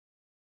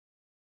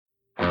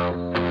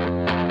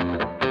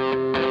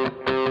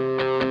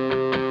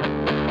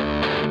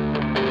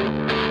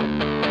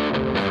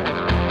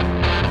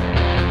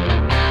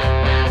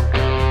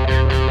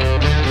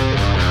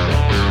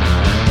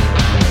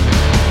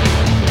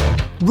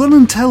Run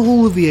and tell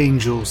all of the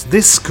angels,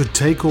 this could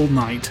take all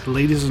night.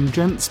 Ladies and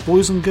gents,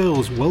 boys and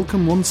girls,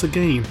 welcome once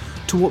again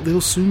to what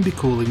they'll soon be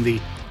calling the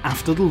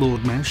After the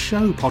Lord Mayor's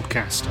Show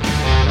podcast.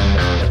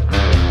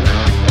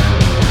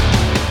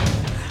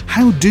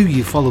 How do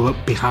you follow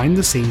up behind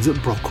the scenes at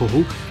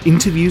Brockhall,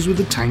 interviews with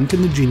the Tank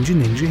and the Ginger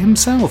Ninja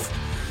himself?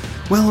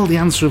 Well, the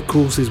answer of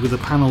course is with a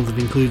panel that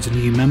includes a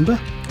new member,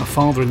 a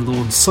father-in-law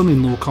and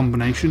son-in-law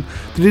combination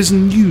that is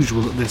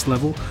unusual at this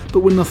level, but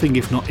were nothing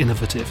if not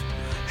innovative.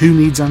 Who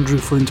needs Andrew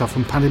Flintoff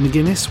and Paddy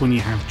McGuinness when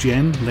you have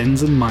Jen,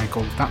 Lenz and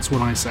Michael? That's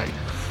what I say.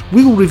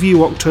 We'll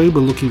review October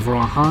looking for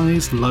our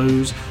highs,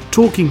 lows,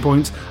 talking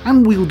points,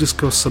 and we'll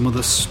discuss some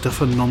other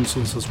stuff and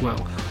nonsense as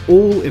well,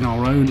 all in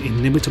our own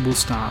inimitable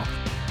style.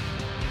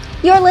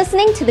 You're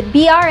listening to the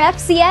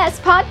BRFCS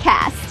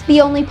podcast,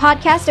 the only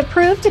podcast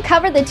approved to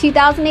cover the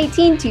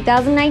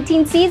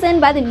 2018-2019 season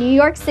by the New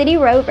York City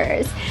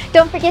Rovers.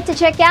 Don't forget to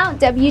check out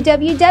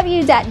www.brfcs.com.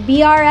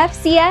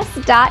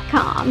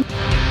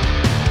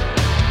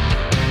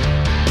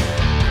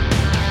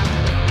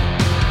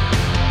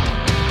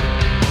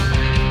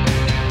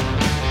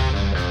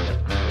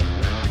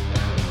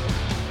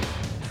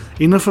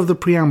 Enough of the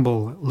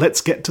preamble,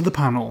 let's get to the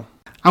panel.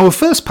 Our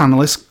first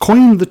panellist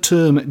coined the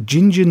term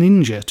Ginger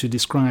Ninja to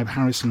describe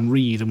Harrison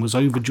Reed and was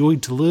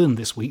overjoyed to learn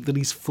this week that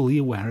he's fully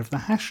aware of the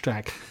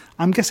hashtag.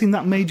 I'm guessing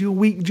that made your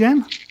week,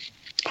 Jen?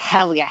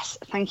 Hell yes.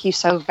 Thank you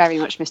so very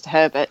much, Mr.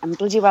 Herbert, and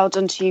bloody well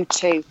done to you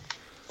too.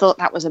 Thought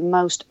that was a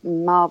most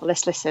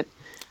marvellous listen,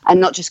 and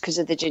not just because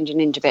of the Ginger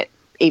Ninja bit,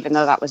 even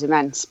though that was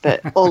immense,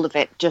 but all of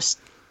it, just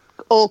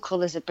all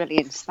colours of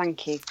brilliance.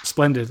 Thank you.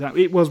 Splendid.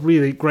 It was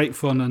really great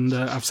fun, and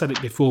I've said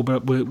it before,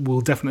 but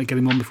we'll definitely get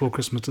him on before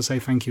Christmas to say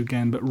thank you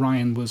again. But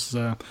Ryan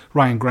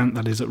Grant,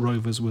 that is, at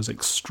Rovers, was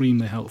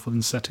extremely helpful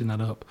in setting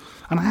that up.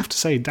 And I have to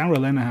say, Darragh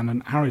Lenihan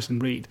and Harrison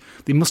Reed,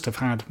 they must have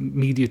had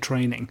media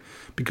training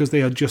because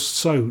they are just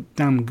so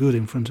damn good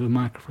in front of a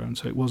microphone.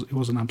 So it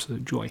was an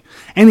absolute joy.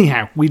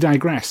 Anyhow, we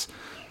digress.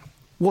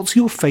 What's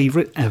your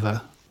favourite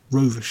ever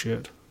Rover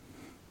shirt?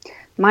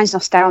 Mine's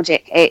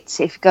nostalgic. It's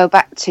if you go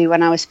back to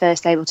when I was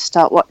first able to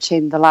start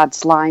watching the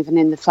lads live and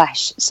in the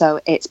flesh.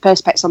 So it's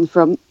Perspex on the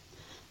front,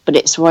 but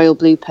it's royal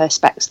blue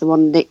Perspex, the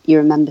one that you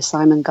remember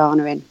Simon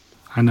Garner in.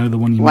 I know the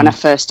one you mean. When I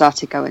first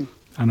started going.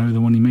 I know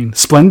the one you mean.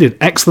 Splendid.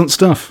 Excellent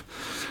stuff.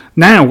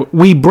 Now,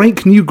 we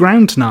break new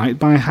ground tonight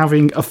by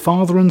having a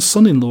father and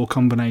son-in-law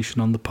combination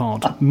on the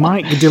pod.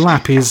 Mike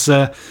Delap is,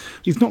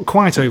 he's not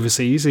quite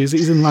overseas,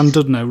 he's in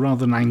Llandudno rather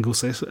than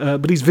Anglesey,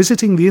 but he's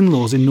visiting the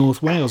in-laws in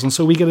North Wales, and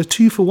so we get a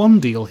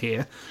 2-for-1 deal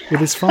here with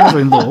his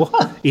father-in-law,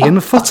 Ian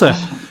Futter,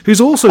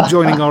 who's also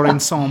joining our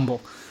ensemble.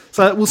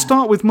 So we'll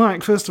start with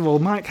Mike, first of all.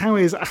 Mike, how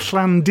is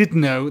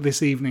Llandudno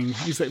this evening?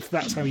 If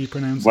that's how you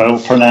pronounce it. Well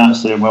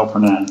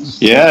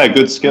pronounced. Yeah,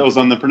 good skills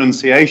on the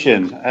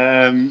pronunciation.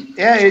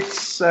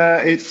 It's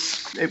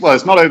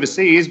not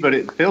overseas, but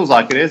it feels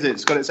like it is.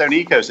 It's got its own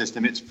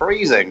ecosystem. It's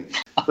freezing.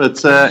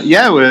 But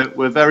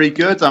we're very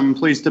good. I'm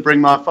pleased to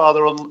bring my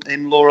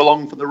father-in-law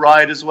along for the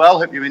ride as well.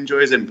 Hope you enjoy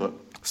his input.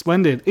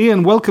 Splendid.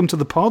 Ian, welcome to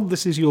the pod.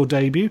 This is your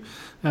debut.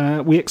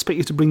 We expect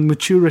you to bring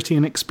maturity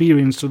and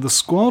experience to the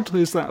squad.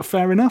 Is that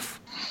fair enough?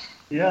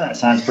 Yeah, that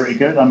sounds pretty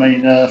good. I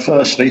mean,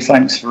 firstly,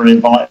 thanks for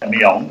inviting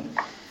me on.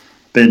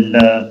 Been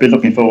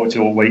looking forward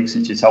to all week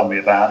since you told me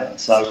about it.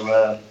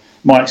 So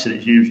Mike said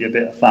it's usually a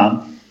bit of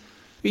fun.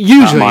 It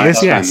usually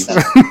is, yes.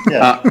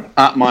 Yeah.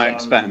 At my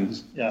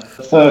expense. Yeah.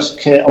 The first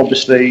kit,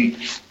 obviously,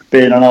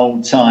 being an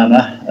old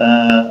timer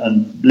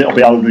and a little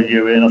bit older than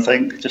you, Ian, I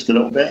think, just a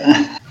little bit.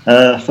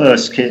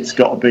 First kit's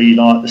got to be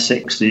like the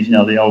 60s,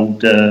 the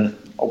old,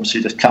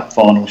 obviously the cup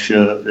final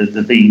shirt,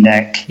 the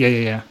V-neck.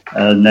 Yeah.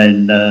 And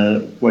then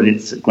when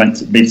it went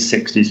to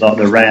mid-60s, like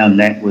the round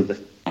neck with the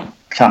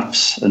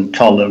cuffs and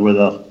collar with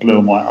a blue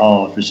and white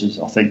R, which is,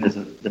 I think,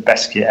 the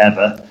best kit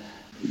ever.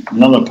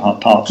 Another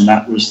part from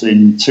that was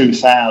in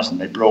 2000,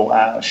 they brought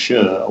out a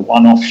shirt, a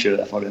one-off shirt,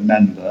 if I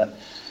remember,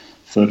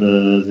 for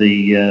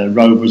the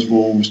Rovers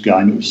Wolves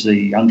game. It was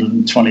the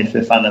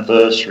 125th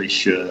anniversary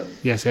shirt.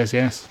 Yes.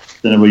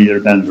 Don't know whether you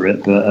remember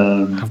it, but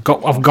I've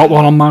got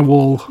one on my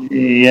wall.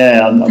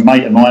 Yeah, a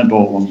mate of mine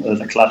bought one at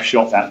the club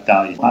shop that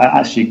day. I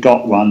actually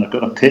got one. I've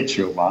got a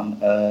picture of one,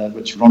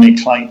 which Ronnie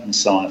Clayton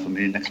signed for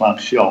me in the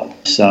club shop.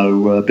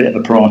 So a bit of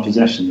a pride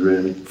possession,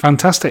 really.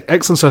 Fantastic,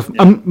 excellent stuff.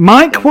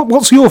 Mike,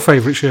 what's your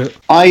favourite shirt?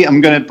 I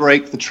am going to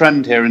break the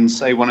trend here and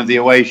say one of the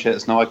away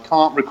shirts. Now, I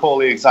can't recall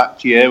the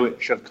exact year,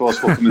 which of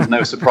course will come as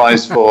no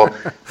surprise for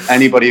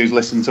anybody who's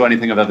listened to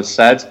anything I've ever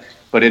said.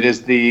 But it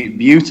is the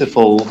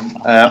beautiful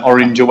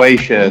orange away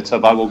shirt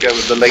of, I will go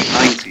with the late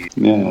 90s.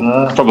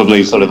 Yeah,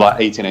 probably sort of like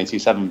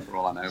 1887 for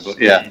all I know, but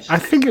yeah. I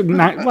think,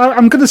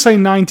 I'm going to say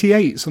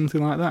 98,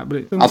 something like that.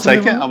 But I'll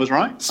take it, I was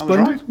right.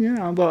 Splendid,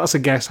 yeah, well, that's a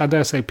guess. I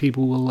dare say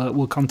people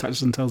will contact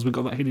us and tell us we've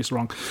got that hideous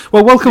wrong.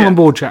 Well, welcome on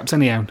board, chaps,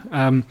 anyhow.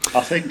 I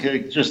think,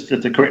 just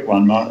a quick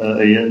one,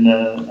 Ian,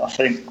 I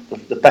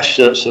think the best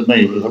shirts for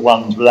me were the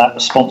ones without the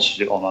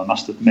sponsorship on, I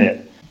must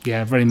admit.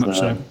 Yeah, very much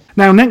so.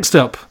 Now, next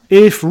up,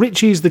 if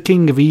Richie's the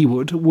King of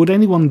Ewood, would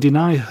anyone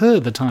deny her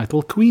the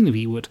title Queen of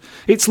Ewood?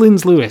 It's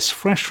Linz Lewis,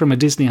 fresh from a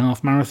Disney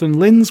half marathon.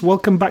 Linz,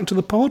 welcome back to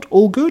the pod.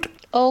 All good?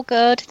 All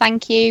good,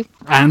 thank you.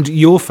 And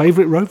your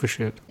favourite Rover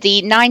shirt?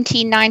 The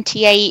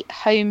 1998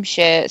 home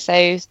shirt,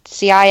 so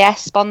CIS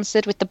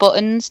sponsored with the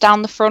buttons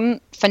down the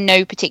front for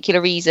no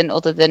particular reason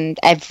other than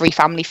every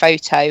family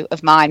photo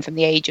of mine from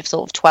the age of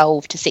sort of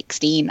 12 to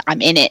 16,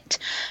 I'm in it.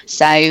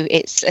 So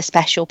it's a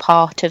special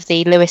part of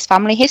the Lewis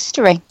family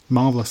history.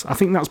 Marvellous. I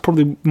think that's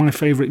probably my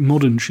favourite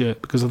modern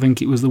shirt because I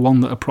think it was the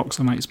one that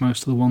approximates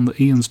most of the one that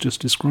Ian's just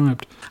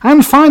described.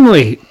 And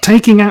finally,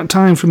 taking out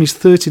time from his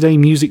 30-day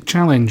music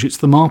challenge, it's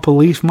the Marple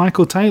Leaf,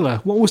 Michael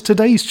Taylor. What was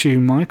today's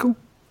tune, Michael?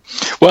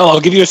 Well,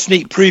 I'll give you a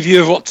sneak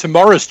preview of what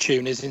tomorrow's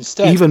tune is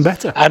instead. Even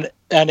better.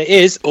 And it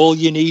is All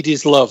You Need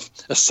Is Love,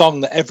 a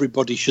song that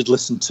everybody should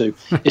listen to,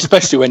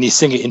 especially when you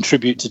sing it in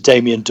tribute to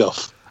Damien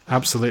Duff.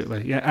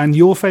 Absolutely, yeah. And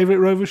your favourite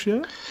Rover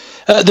shirt?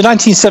 The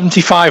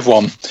 1975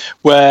 one,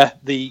 where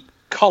the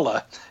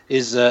collar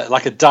is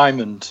like a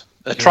diamond,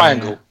 a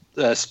triangle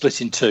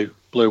split in two,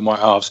 blue and white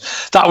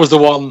halves. That was the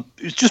one.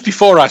 It was just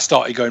before I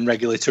started going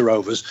regularly to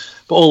Rovers,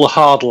 but all the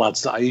hard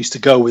lads that I used to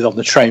go with on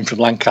the train from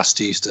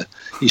Lancaster used to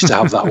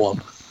have that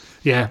one.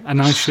 Yeah, a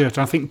nice shirt.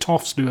 I think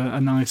Toffs do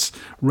a nice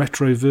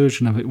retro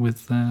version of it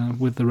with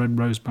the red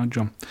rose badge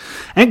on.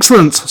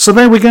 Excellent. So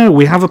there we go.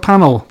 We have a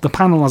panel. The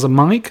panel has a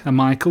Mike, a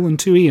Michael, and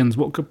two Ians.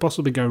 What could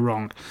possibly go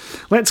wrong?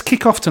 Let's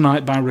kick off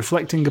tonight by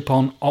reflecting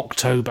upon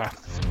October.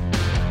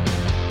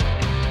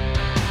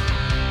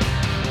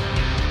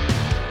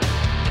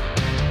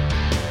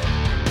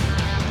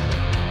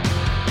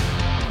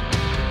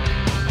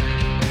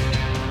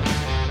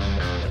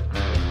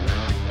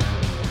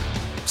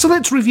 So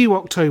let's review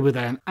October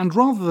then, and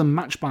rather than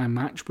match by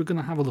match, we're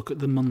going to have a look at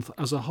the month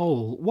as a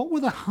whole. What were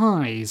the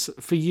highs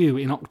for you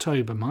in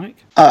October, Mike?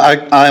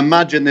 I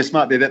imagine this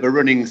might be a bit of a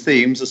running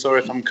theme, so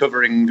sorry if I'm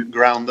covering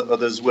ground that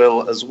others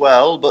will as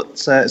well, but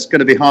it's going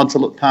to be hard to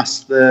look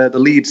past the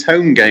Leeds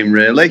home game,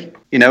 really.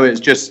 You know, it's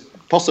just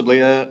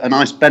possibly a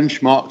nice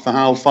benchmark for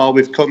how far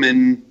we've come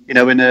in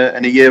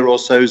a year or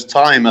so's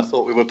time. I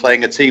thought we were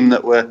playing a team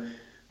that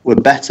were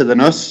better than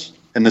us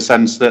in the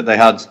sense that they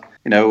had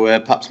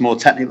perhaps more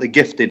technically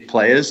gifted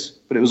players,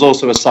 but it was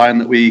also a sign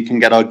that we can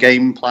get our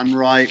game plan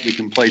right, we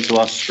can play to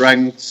our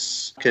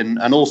strengths,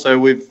 and also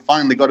we've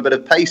finally got a bit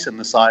of pace in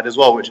the side as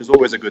well, which is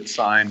always a good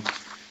sign.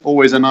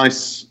 Always a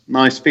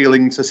nice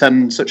feeling to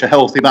send such a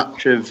healthy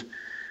batch of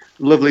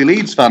lovely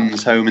Leeds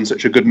fans home in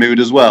such a good mood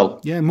as well.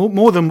 Yeah,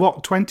 more than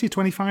what, 20,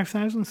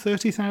 25,000,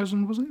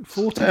 30,000, was it?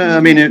 40?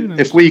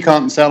 If we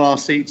can't sell our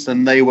seats,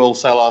 then they will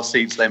sell our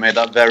seats. They made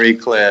that very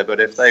clear. But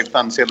if they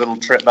fancy a little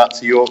trip back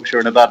to Yorkshire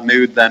in a bad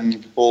mood,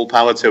 then all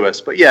power to us.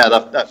 But yeah,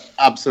 that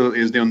absolutely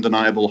is the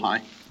undeniable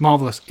high.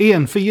 Marvellous.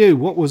 Ian, for you,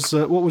 what was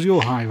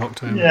your high of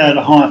October? Yeah,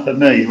 the high for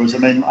me was,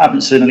 I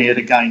haven't seen any of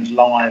the games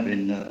live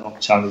in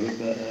October,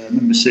 but I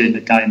remember seeing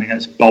the game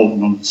against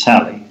Bolton on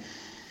telly.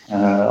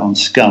 On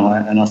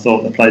Sky, and I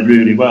thought they played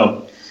really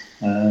well.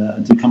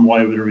 And to come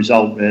away with a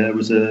result there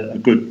was a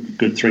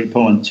good 3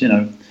 points,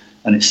 and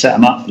it set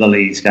them up for the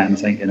Leeds game, I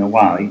think, in a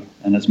way.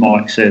 And as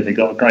Mike said, they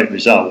got a great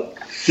result.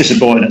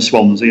 Disappointing at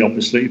Swansea,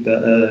 obviously,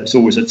 but it's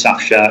always a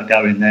tough shout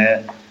going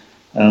there.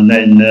 And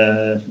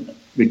then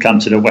we come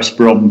to the West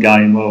Brom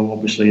game. Well,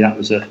 obviously that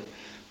was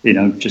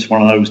just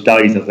one of those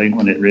days, I think,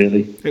 wasn't it,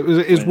 really? It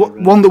was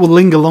one that will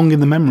linger long in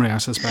the memory, I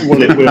suspect.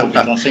 Well, it will,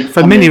 I think,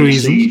 for many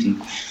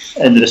reasons.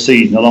 End of the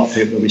season, a lot of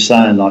people will be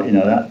saying,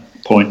 that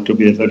point could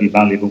be a very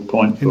valuable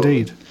point.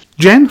 Indeed.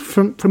 Jen,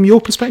 from your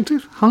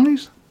perspective,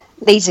 highs?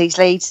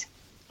 Leeds.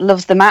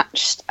 Loved the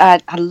match. I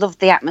loved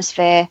the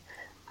atmosphere.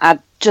 I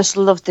just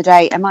loved the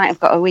day. I might have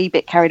got a wee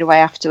bit carried away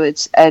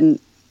afterwards, and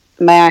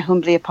may I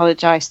humbly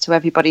apologise to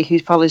everybody who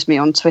follows me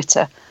on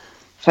Twitter.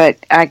 For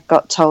I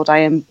got told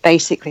I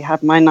basically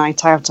had my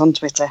night out on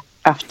Twitter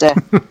after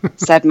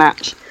said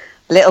match.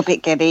 A little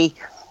bit giddy.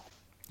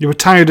 You were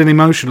tired and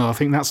emotional. I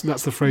think that's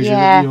the phrase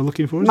you're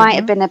looking for. Might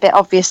have been a bit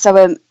obvious.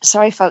 So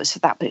sorry, folks, for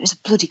that, but it was a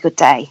bloody good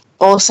day.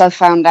 Also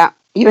found out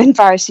you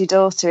embarrass your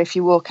daughter if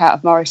you walk out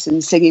of Morrison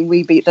singing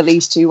 "We Beat the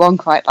Leeds 2-1"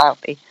 quite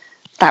loudly.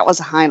 That was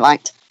a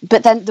highlight.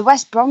 But then the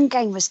West Brom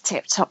game was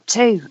tip top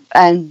too,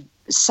 and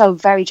so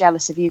very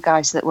jealous of you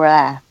guys that were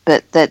there.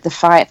 But the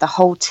fight, the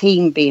whole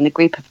team being a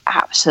group of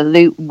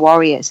absolute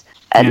warriors,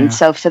 and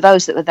so for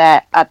those that were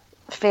there, I'd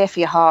fear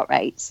for your heart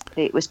rates.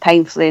 It was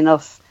painful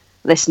enough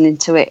listening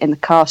to it in the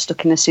car,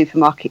 stuck in a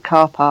supermarket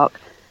car park,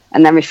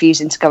 and then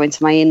refusing to go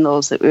into my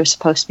in-laws that we were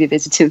supposed to be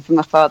visiting for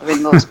my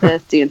father-in-law's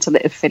birthday until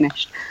it had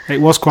finished. It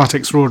was quite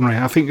extraordinary.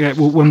 I think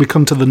when we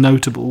come to the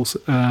notables,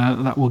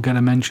 that will get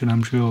a mention,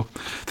 I'm sure.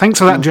 Thanks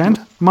for that,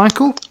 Jen.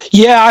 Michael?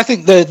 Yeah, I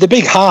think the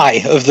big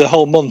high of the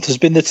whole month has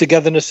been the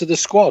togetherness of the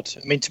squad.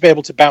 To be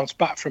able to bounce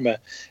back from a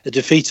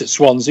defeat at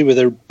Swansea with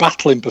a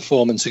battling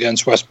performance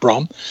against West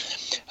Brom,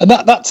 and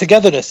that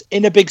togetherness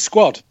in a big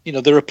squad.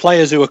 There are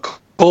players who are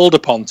called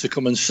upon to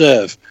come and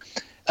serve,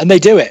 and they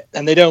do it,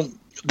 and they don't.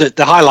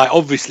 The highlight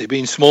obviously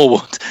being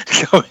Smallwood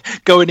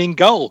going in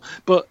goal,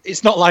 but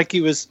it's not like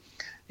he was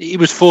he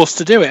was forced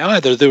to do it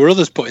either. There were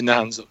others putting their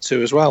hands up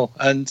too as well.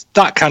 And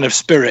that kind of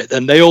spirit,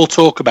 and they all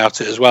talk about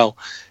it as well,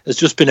 has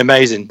just been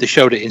amazing. They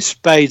showed it in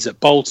spades at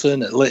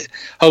Bolton, at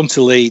home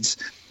to Leeds,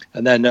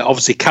 and then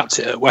obviously capped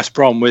it at West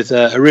Brom with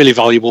a really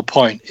valuable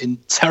point in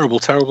terrible,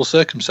 terrible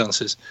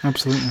circumstances.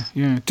 Absolutely,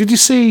 yeah. Did you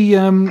see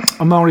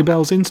Amari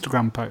Bell's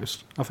Instagram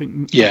post? I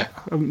think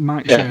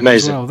Mike shared it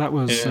as well. That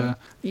was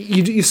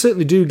you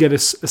certainly do get a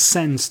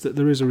sense that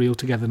there is a real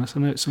togetherness. I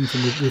know it's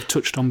something we've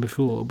touched on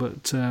before,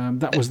 but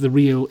that was the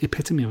real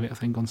epitome of it, I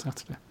think, on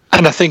Saturday.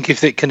 And I think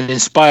if it can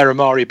inspire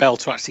Amari Bell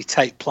to actually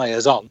take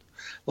players on,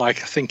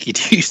 like I think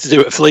he'd used to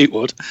do at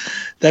Fleetwood,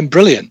 then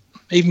brilliant,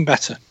 even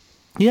better.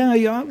 Yeah,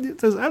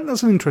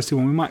 that's an interesting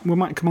one. We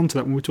might come on to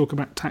that when we talk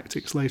about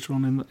tactics later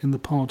on in the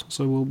pod.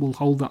 So we'll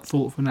hold that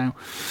thought for now.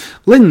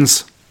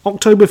 Linz,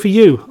 October for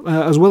you,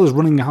 as well as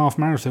running a half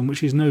marathon,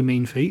 which is no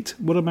mean feat.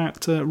 What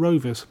about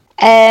Rovers?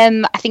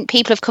 I think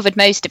people have covered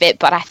most of it,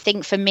 but I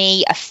think for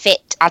me, a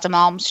fit Adam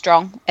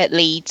Armstrong at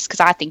Leeds, because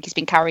I think he's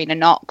been carrying a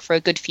knock for a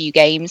good few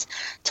games,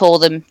 tore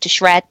them to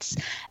shreds.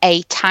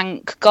 A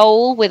Tank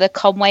goal with a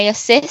Conway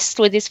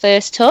assist with his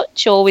first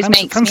touch always makes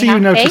me happy. Fancy you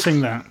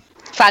noticing that.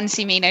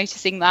 Fancy me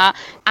noticing that.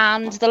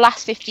 And the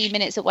last 15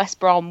 minutes at West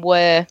Brom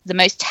were the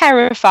most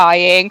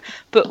terrifying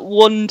but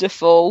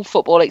wonderful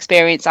football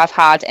experience I've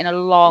had in a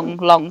long,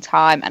 long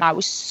time. And I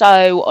was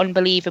so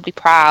unbelievably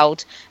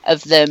proud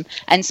of them.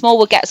 And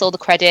Smallwood gets all the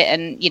credit.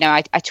 And, you know,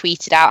 I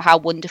tweeted out how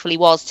wonderful he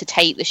was to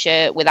take the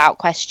shirt without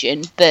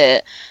question.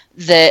 But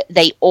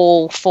they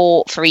all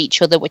fought for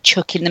each other, were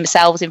chucking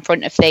themselves in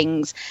front of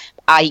things.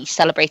 I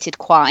celebrated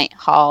quite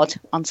hard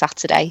on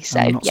Saturday.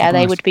 So, yeah,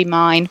 they would be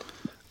mine.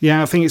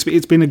 Yeah, I think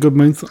it's been a good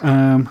month.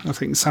 I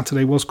think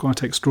Saturday was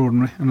quite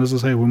extraordinary, and as I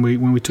say, when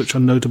we touch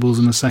on notables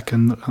in a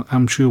second,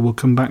 I'm sure we'll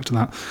come back to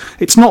that.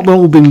 It's not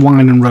all been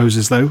wine and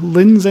roses, though.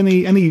 Linz,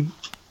 any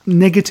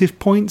negative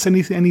points,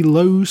 any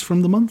lows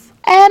from the month?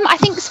 I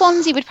think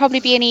Swansea would probably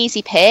be an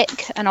easy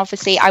pick, and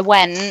obviously I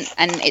went,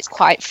 and it's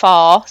quite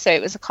far, so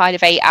it was a kind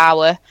of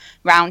 8-hour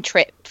round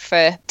trip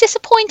for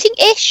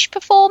disappointing-ish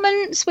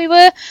performance. We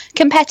were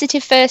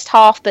competitive first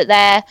half, but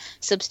their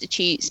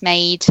substitutes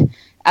made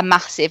a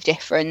massive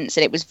difference,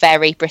 and it was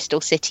very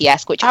Bristol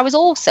City-esque, which I was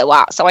also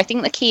at. So I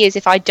think the key is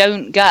if I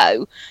don't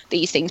go,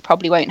 these things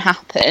probably won't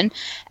happen.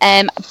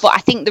 But I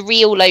think the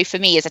real low for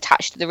me is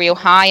attached to the real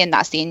high, and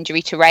that's the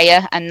injury to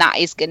Raya, and that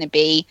is going to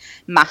be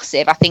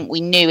massive. I think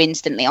we knew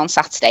instantly on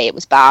Saturday it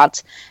was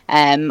bad.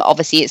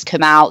 Obviously it's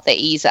come out that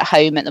he's at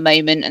home at the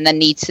moment and then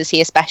needs to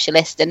see a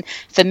specialist, and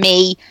for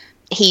me,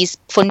 he's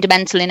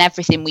fundamental in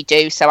everything we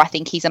do, so I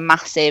think he's a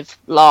massive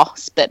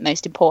loss, but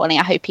most importantly,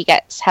 I hope he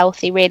gets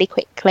healthy really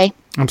quickly.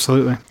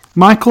 Absolutely.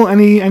 Michael,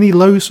 any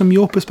lows from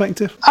your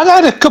perspective? I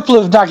had a couple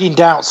of nagging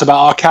doubts about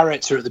our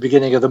character at the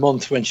beginning of the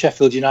month when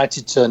Sheffield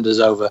United turned us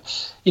over.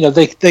 You know,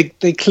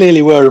 they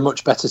clearly were a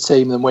much better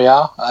team than we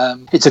are.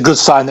 It's a good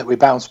sign that we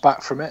bounced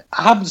back from it.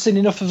 I haven't seen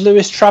enough of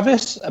Lewis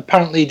Travis.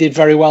 Apparently he did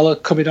very well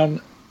at coming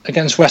on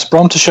against West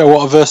Brom to show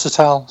what a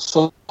versatile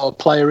sort of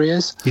player he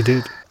is. He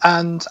did.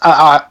 And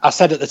I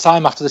said at the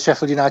time after the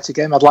Sheffield United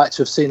game, I'd like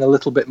to have seen a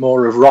little bit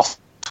more of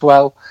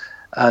Rothwell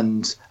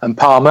and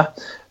Palmer.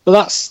 But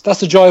that's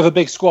the joy of a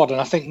big squad, and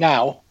I think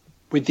now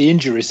with the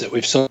injuries that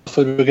we've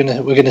suffered, we're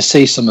going to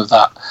see some of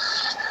that.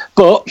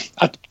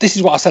 But this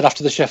is what I said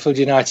after the Sheffield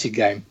United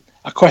game.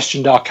 I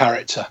questioned our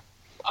character.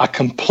 I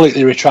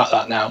completely retract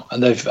that now,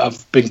 and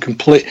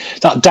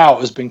that doubt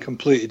has been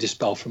completely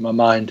dispelled from my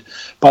mind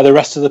by the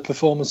rest of the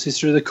performances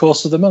through the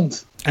course of the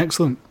month.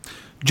 Excellent.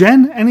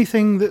 Jen,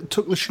 anything that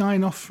took the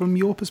shine off from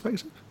your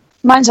perspective?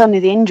 Mine's only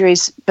the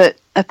injuries, but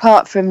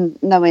apart from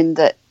knowing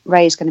that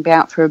Ray's going to be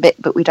out for a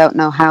bit, but we don't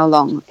know how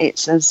long,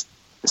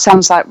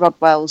 sounds like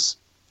Rodwell's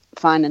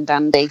fine and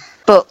dandy.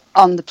 But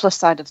on the plus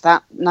side of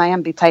that,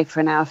 Nyambi played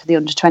for an hour for the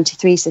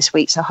under-23s this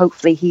week, so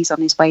hopefully he's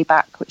on his way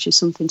back, which is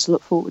something to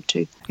look forward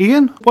to.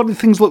 Ian, what did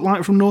things look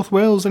like from North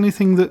Wales?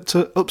 Anything that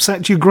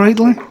upset you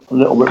greatly? A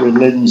little bit with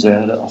Linz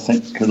there, that I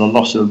think the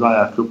loss of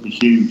Raya could be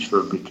huge for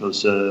him,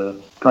 because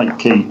great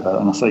keeper,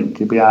 and I think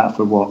he'll be out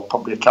for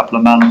probably a couple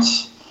of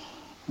months.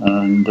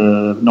 And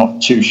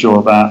not too sure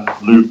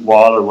about Luke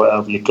Weil or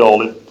whatever you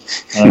call it.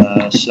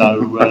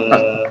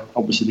 So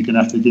obviously they're going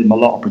to have to give him a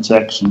lot of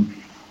protection.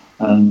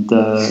 And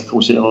of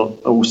course it'll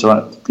also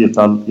have to give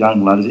that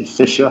young lad, is it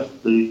Fisher,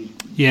 the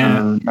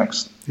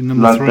next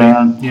lad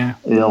down? Yeah.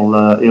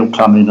 He'll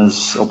come in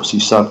as obviously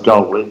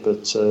sub-goalie,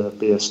 but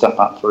be a step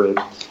up for him.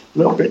 A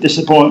little bit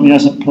disappointing he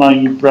hasn't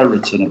played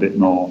Brereton a bit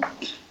more.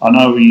 I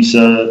know he's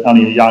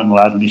only a young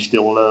lad and he's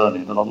still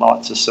learning, but I'd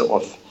like to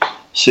sort of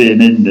see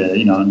him in there,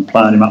 and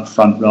playing him up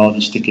front rather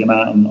than sticking him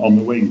out on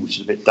the wing, which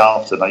is a bit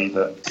daft to me.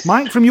 But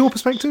Mike, from your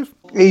perspective?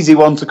 Easy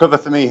one to cover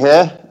for me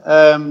here.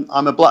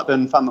 I'm a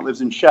Blackburn fan that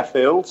lives in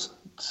Sheffield,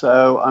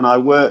 and I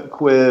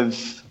work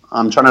with,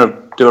 I'm trying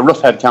to do a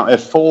rough head count here,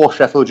 4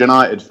 Sheffield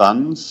United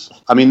fans.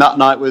 I mean, that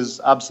night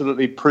was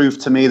absolutely proof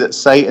to me that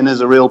Satan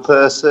is a real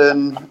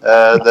person,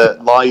 that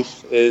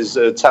life is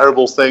a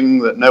terrible thing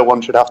that no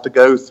one should have to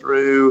go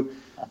through,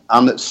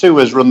 and that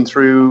sewers run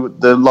through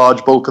the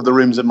large bulk of the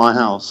rooms in my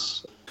house.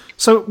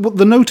 So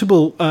the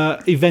notable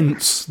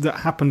events that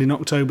happened in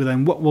October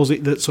then, what was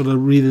it that sort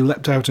of really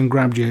leapt out and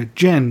grabbed you?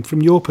 Jen,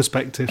 from your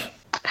perspective?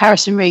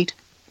 Harrison Reed.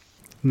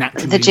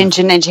 Naturally. The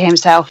Ginger Ninja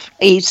himself.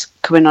 He's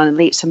coming on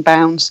leaps and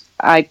bounds.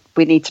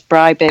 We need to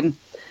bribe him.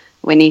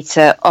 We need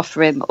to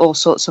offer him all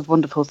sorts of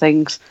wonderful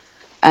things.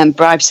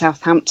 Bribe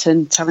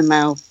Southampton, tell him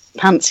how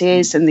pants he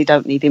is and they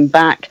don't need him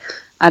back.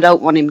 I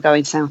don't want him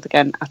going south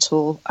again at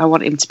all. I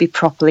want him to be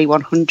properly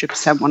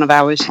 100% one of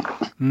ours.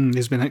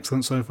 He's been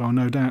excellent so far,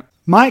 no doubt.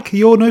 Mike,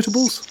 your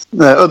notables?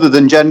 Other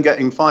than Jen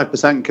getting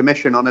 5%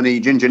 commission on any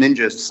Ginger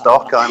Ninja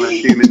stock, I'm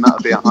assuming that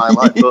would be a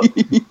highlight. But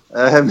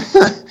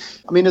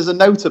I mean, as a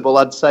notable,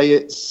 I'd say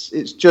it's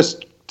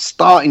just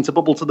starting to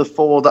bubble to the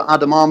fore that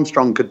Adam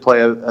Armstrong could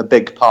play a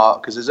big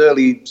part, because his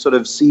early sort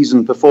of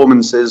season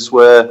performances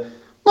were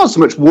not so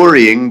much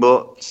worrying,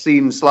 but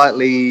seemed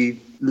slightly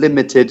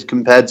limited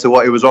compared to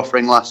what he was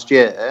offering last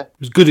year.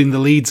 He was good in the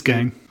Leeds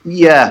game.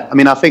 Yeah, I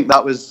mean, I think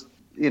that was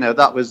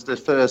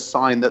the first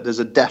sign that there's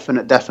a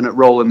definite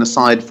role in the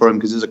side for him,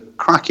 because he's a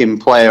cracking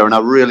player, and I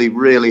really,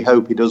 really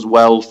hope he does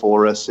well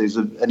for us. He's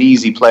an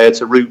easy player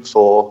to root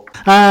for.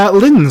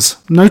 Linz,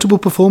 notable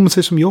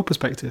performances from your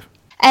perspective?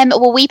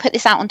 Well, we put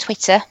this out on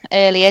Twitter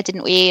earlier,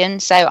 didn't we, Ian?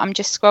 So I'm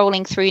just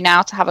scrolling through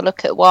now to have a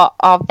look at what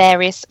our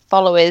various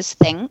followers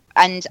think.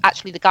 And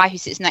actually, the guy who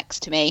sits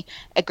next to me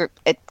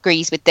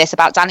agrees with this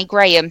about Danny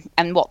Graham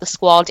and what the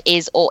squad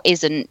is or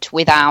isn't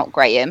without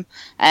Graham.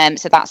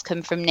 So that's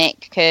come from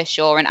Nick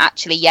Kershaw. And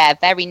actually, yeah,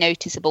 very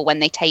noticeable when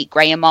they take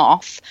Graham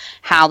off,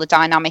 how the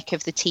dynamic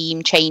of the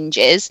team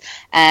changes.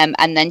 And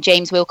then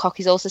James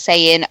Wilcock is also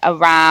saying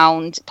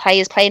around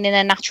players playing in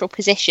their natural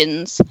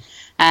positions.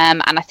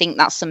 And I think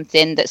that's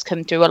something that's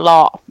come through a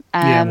lot.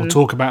 Yeah, we'll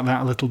talk about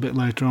that a little bit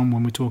later on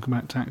when we talk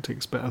about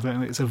tactics, but I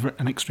think it's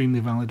an extremely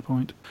valid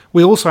point.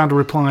 We also had a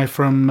reply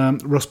from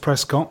Russ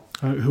Prescott,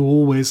 who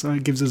always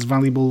gives us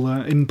valuable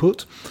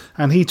input,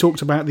 and he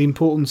talked about the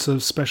importance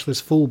of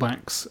specialist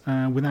fullbacks.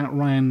 Without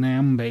Ryan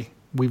Nyambe,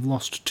 we've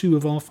lost 2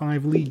 of our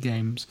 5 league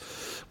games.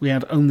 We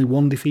had only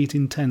 1 defeat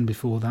in 10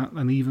 before that,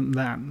 and even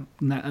then,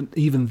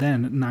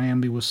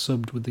 Nyambe was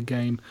subbed with the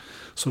game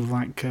sort of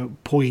like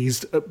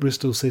poised at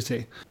Bristol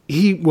City.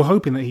 We're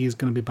hoping that he is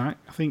going to be back.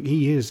 I think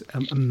he is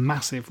a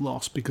massive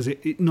loss, because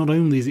it not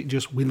only is it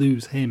just we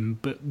lose him,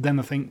 but then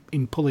I think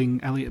in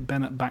pulling Elliot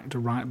Bennett back to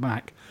right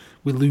back,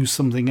 we lose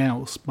something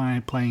else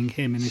by playing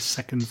him in his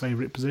second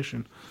favourite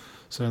position.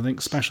 So I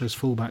think specialist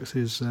fullbacks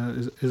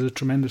is a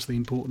tremendously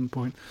important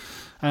point.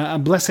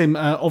 And bless him,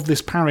 of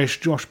this parish,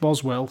 Josh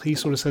Boswell, he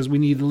sort of says we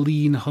need a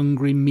lean,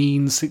 hungry,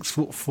 mean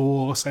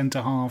 6'4"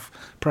 centre-half,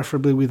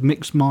 preferably with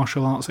mixed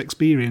martial arts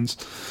experience.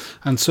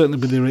 And certainly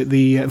with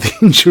the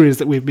injuries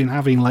that we've been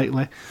having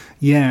lately,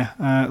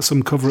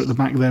 some cover at the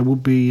back there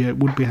would be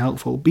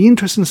helpful. Be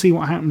interesting to see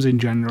what happens in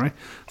January.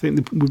 I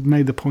think we've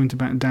made the point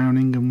about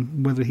Downing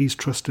and whether he's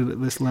trusted at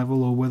this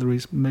level or whether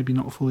he's maybe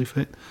not fully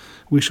fit.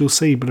 We shall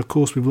see. But of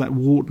course, we've let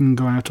Wharton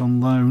go out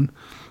on loan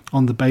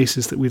on the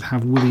basis that we'd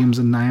have Williams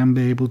and Nyambe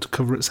able to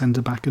cover at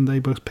centre-back, and they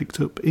both picked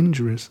up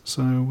injuries.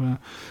 So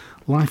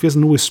life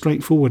isn't always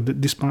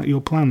straightforward, despite your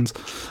plans.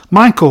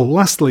 Michael,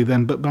 lastly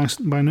then, but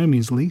by no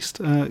means least,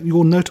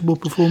 your notable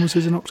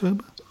performances in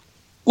October?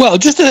 Well,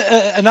 just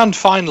an and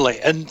finally,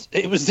 and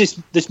it was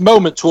this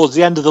moment towards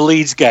the end of the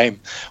Leeds game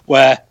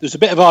where there's a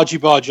bit of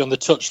argy-bargy on the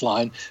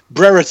touchline.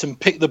 Brereton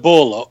picked the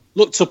ball up,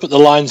 looked up at the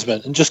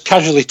linesman and just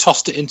casually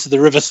tossed it into the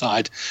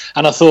riverside.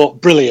 And I thought,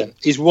 brilliant,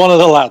 he's one of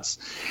the lads.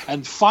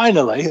 And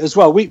finally, as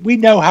well, we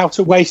know how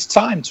to waste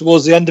time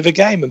towards the end of a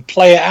game and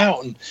play it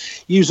out and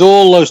use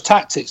all those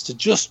tactics to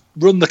just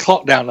run the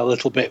clock down a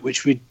little bit,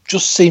 which we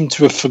just seem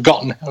to have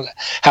forgotten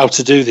how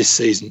to do this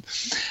season.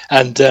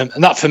 And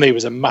that for me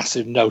was a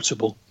massive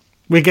notable.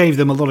 We gave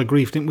them a lot of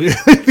grief, didn't we,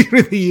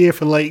 during the year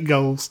for late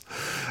goals.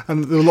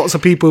 And there were lots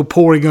of people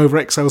poring over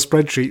Excel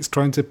spreadsheets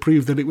trying to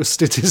prove that it was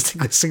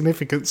statistically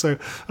significant. So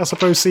I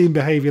suppose seeing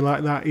behaviour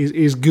like that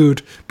is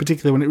good,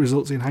 particularly when it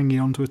results in hanging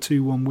on to a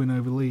 2-1 win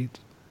over Leeds.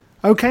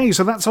 OK,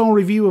 so that's our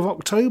review of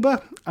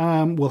October.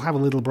 We'll have a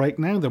little break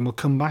now, then we'll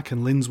come back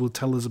and Linz will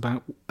tell us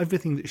about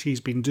everything that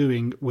she's been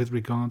doing with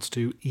regards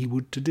to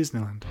Ewood to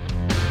Disneyland.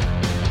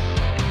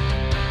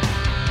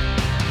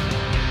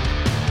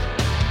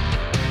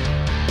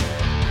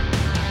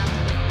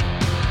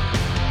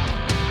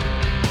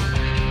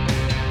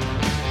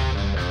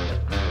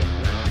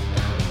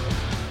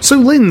 So,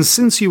 Linz,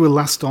 since you were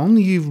last on,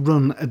 you've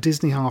run a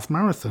Disney Half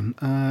Marathon,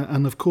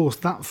 and of course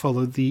that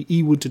followed the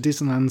Ewood to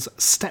Disneyland's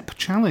Step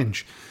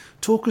Challenge.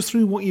 Talk us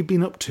through what you've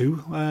been up to,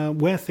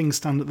 where things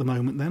stand at the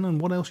moment then,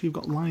 and what else you've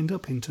got lined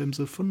up in terms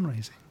of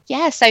fundraising.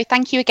 Yeah, so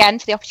thank you again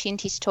for the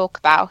opportunity to talk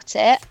about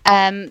it.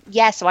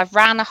 So I've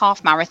ran a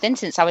half marathon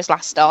since I was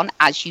last on,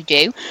 as you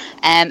do.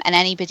 And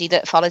anybody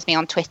that follows me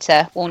on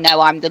Twitter will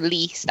know I'm the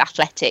least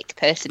athletic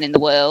person in the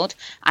world.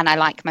 And I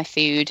like my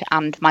food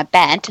and my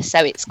bed, so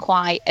it's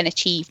quite an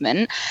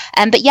achievement.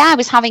 But yeah, I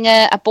was having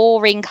a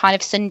boring kind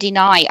of Sunday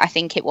night, I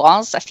think it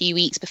was, a few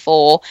weeks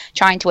before,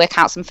 trying to work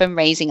out some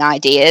fundraising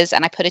ideas.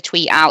 And I put a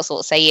tweet out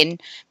sort of saying,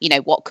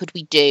 what could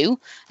we do?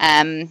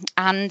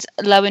 And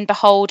lo and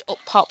behold, up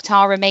popped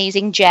our amazing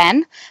amazing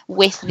Jen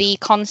with the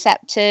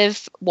concept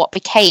of what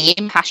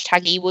became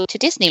 #Ewood to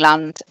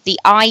Disneyland. The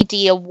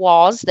idea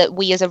was that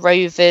we as a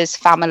Rovers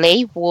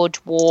family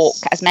would walk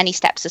as many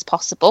steps as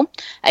possible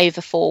over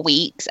 4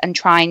 weeks and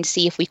try and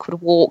see if we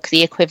could walk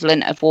the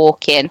equivalent of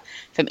walking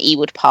from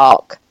Ewood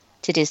Park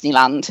to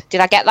Disneyland.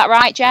 Did I get that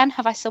right, Jen?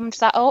 Have I summed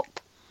that up?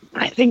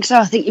 I think so.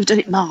 I think you've done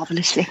it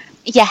marvellously.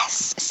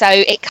 Yes, so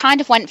it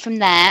kind of went from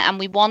there,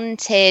 and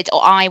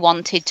I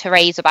wanted to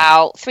raise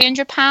about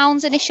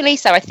 £300 initially,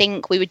 so I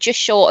think we were just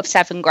short of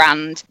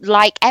 £7,000.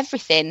 Like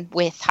everything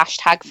with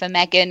 #for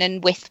Megan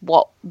and with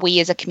what we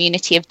as a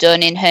community have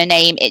done in her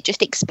name, it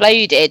just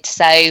exploded.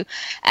 So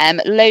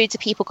loads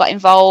of people got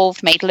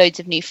involved, made loads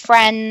of new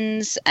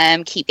friends,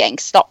 keep getting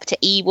stopped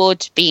at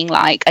Ewood, being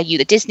like, are you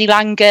the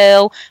Disneyland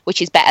girl?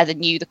 Which is better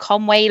than you, the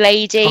Conway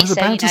lady. I was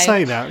about to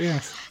say that,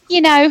 yes.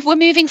 We're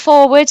moving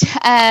forward,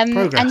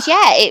 and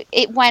yeah,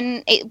 it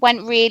went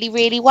really,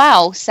 really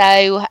well.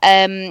 So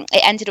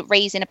it ended up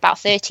raising about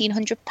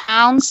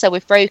 £1,300. So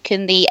we've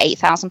broken the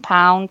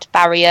 £8,000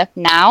 barrier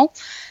now.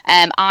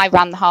 I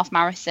ran the half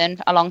marathon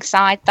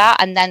alongside that,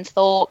 and then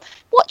thought,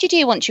 what do you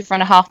do once you've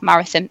run a half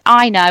marathon?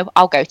 I know,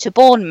 I'll go to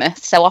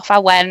Bournemouth. So off I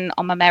went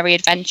on my merry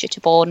adventure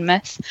to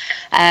Bournemouth,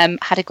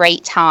 had a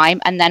great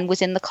time, and then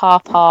was in the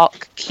car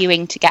park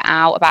queuing to get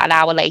out about an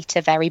hour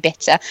later, very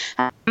bitter.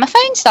 My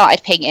phone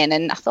started pinging,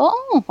 and I thought,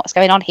 what's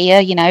going on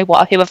here?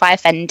 Who have I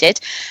offended?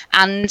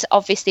 And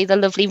obviously the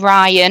lovely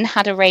Ryan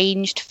had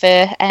arranged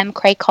for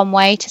Craig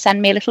Conway to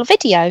send me a little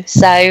video.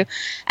 So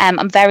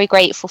I'm very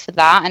grateful for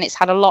that, and it's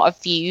had a lot of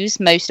views,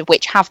 most of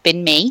which have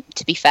been me,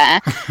 to be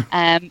fair,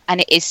 and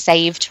it is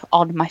saved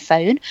on my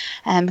phone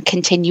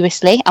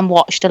continuously and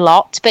watched a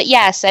lot. But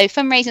yeah, so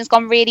fundraising's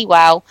gone really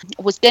well.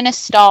 Was going to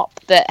stop,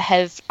 but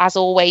have, as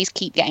always,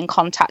 keep getting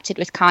contacted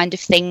with kind of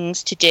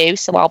things to do.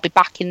 So I'll be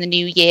back in the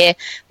new year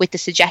with the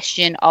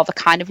suggestion of a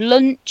kind of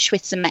lunch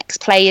with some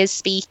ex-players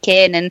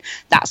speaking, and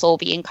that's all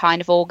being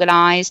kind of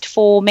organised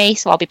for me.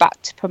 So I'll be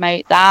back to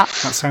promote that.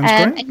 That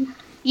sounds great.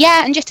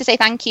 Yeah, and just to say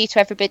thank you to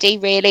everybody,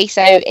 really.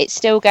 So it's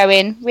still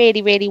going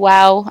really, really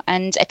well.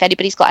 And if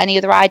anybody's got any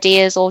other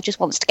ideas or just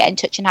wants to get in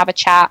touch and have a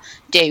chat,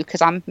 do,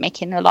 because I'm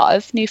making a lot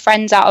of new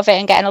friends out of it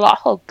and getting a lot of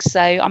hugs. So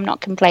I'm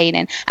not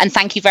complaining. And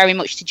thank you very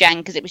much to Jen,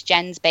 because it was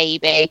Jen's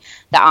baby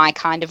that I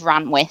kind of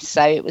ran with.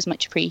 So it was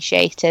much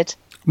appreciated.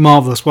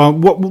 Marvellous. Well,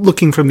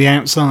 looking from the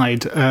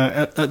outside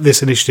at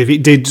this initiative,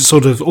 it did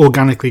sort of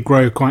organically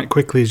grow quite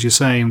quickly, as you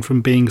say, and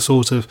from being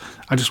sort of,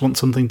 I just want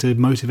something to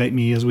motivate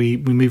me as we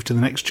move to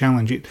the next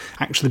challenge, it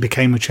actually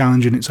became a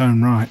challenge in its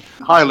own right.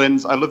 Hi,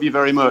 Linz. I love you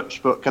very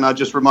much, but can I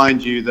just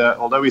remind you that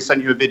although we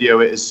sent you a video,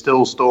 it is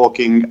still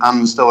stalking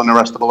and still an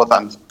arrestable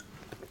offence.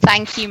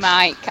 Thank you,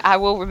 Mike. I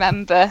will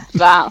remember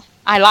that.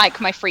 I like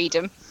my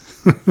freedom.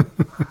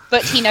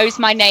 But he knows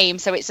my name,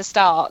 so it's a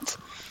start.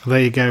 There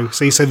you go.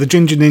 See, so the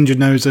Ginger Ninja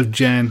knows of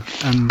Jen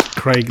and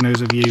Craig knows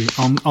of you.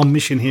 Our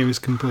mission here is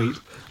complete.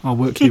 Our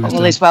work here is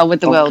done. All is well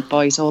with the world,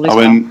 boys. All is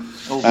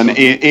well. And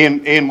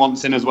Ian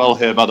wants in as well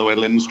here, by the way,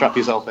 Lynn. Strap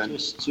yourself in.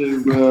 Just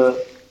to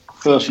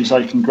firstly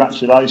say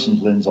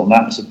congratulations, Linz, on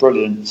that. It's a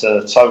brilliant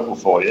total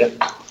for you.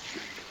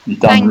 You've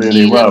done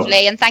really well.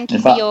 Lovely, and thank you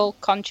for your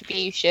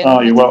contribution. Oh,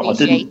 you're welcome. I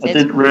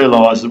didn't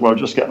realise that we're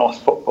just getting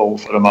off football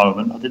for the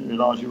moment. I didn't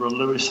realise you were a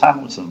Lewis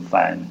Hamilton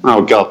fan.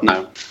 Oh God,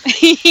 no.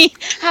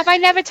 Have I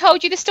never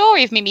told you the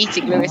story of me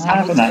meeting Lewis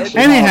Hamilton?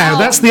 Anyhow,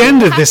 that's the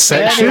end of this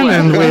section,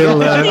 and we'll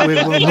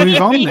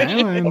move on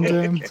now. And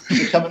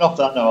we're coming off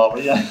that now, are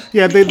we?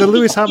 Yeah, the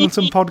Lewis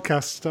Hamilton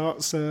podcast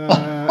starts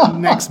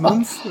next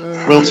month.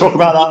 We'll talk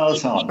about that another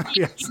time.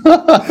 Yes,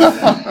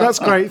 that's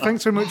great.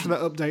 Thanks very much for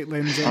that update,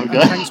 Lindsay.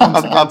 Okay. Thanks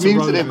once again.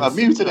 I've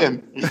muted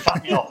him. He's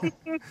cut me off.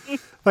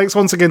 Thanks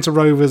once again to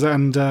Rovers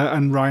and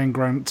Ryan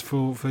Grant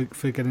for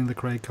getting the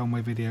Craig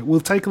Conway video.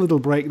 We'll take a little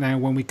break now.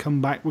 When we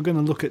come back, we're going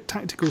to look at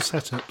tactical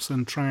setups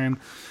and try and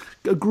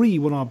agree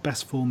what our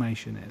best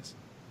formation is.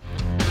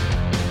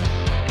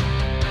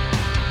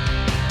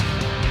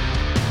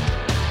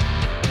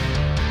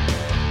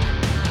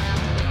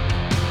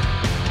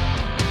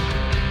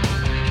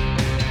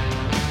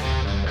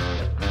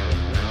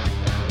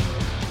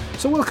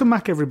 So welcome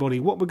back, everybody.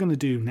 What we're going to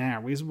do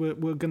now is we're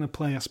going to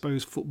play, I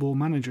suppose, Football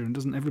Manager, and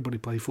doesn't everybody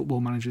play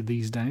Football Manager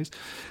these days?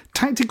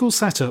 Tactical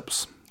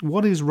setups.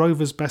 What is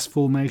Rovers' best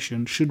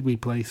formation? Should we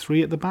play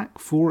 3 at the back,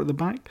 4 at the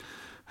back?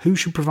 Who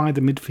should provide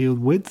the midfield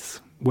width?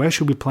 Where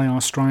should we play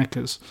our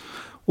strikers?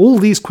 All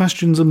these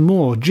questions and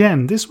more.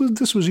 Jen, this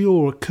was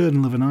your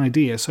kernel of an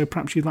idea, so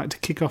perhaps you'd like to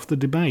kick off the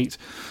debate.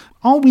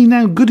 Are we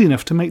now good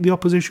enough to make the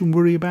opposition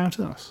worry about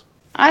us?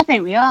 I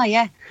think we are,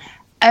 yeah.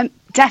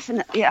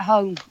 Definitely at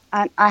home.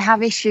 I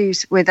have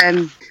issues with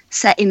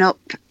setting up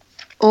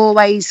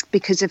always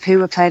because of who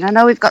we're playing. I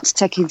know we've got to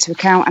take into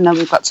account, I know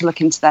we've got to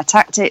look into their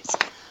tactics,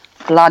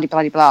 blah.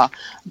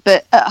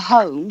 But at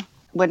home,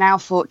 we're now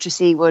Fortress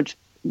Ewood,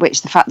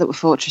 which the fact that we're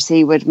Fortress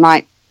Ewood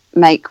might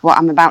make what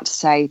I'm about to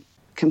say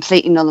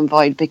completely null and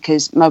void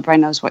because Mowbray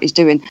knows what he's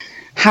doing.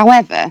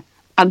 However,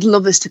 I'd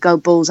love us to go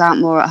balls out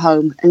more at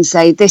home and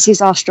say, this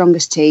is our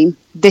strongest team.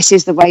 This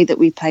is the way that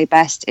we play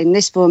best in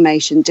this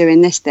formation,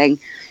 doing this thing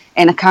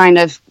in a kind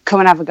of come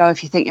and have a go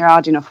if you think you're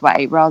hard enough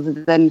way, rather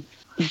than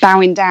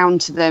bowing down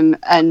to them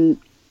and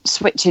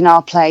switching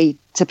our play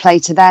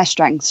to their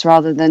strengths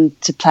rather than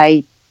to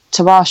play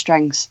to our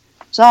strengths.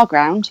 It's our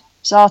ground.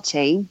 It's our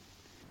team.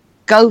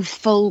 Go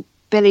full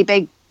Billy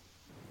Big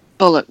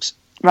Bullocks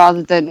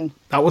rather than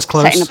that was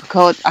close. Setting up a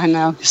chord. I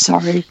know,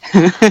 sorry.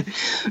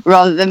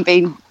 Rather than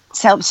being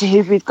self to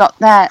who we've got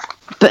there.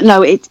 But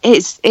no,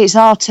 it's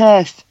our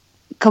turf.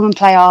 Come and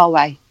play our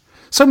way.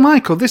 So,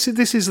 Michael, this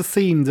is a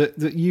theme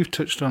that you've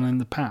touched on in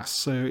the past,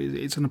 so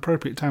it's an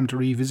appropriate time to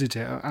revisit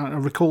it. I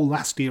recall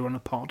last year on a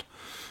pod,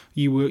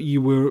 you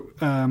were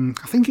I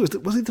think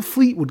it was it the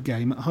Fleetwood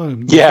game at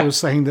home? Yeah. You were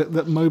saying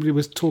that Mobley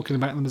was talking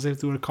about them as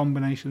if they were a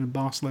combination of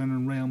Barcelona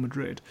and Real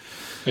Madrid.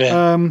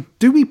 Yeah.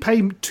 Do we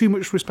pay too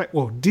much respect,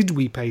 or did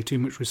we pay too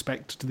much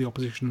respect to the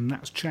opposition and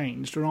that's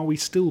changed, or are we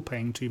still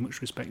paying too much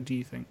respect, do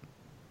you think?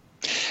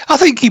 I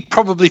think he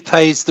probably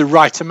pays the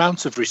right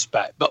amount of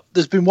respect, but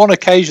there's been one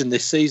occasion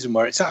this season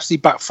where it's actually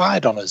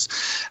backfired on us.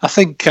 I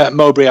think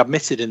Mowbray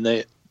admitted in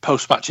the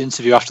post-match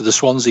interview after the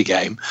Swansea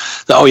game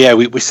that,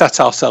 we set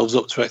ourselves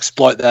up to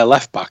exploit their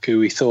left-back, who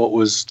we thought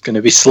was going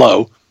to be slow,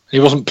 and he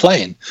wasn't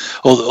playing.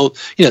 Or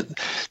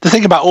the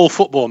thing about all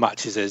football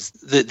matches is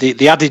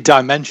the added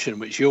dimension,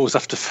 which you always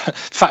have to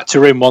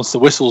factor in once the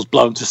whistle's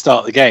blown to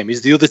start the game,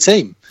 is the other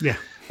team. Yeah.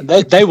 And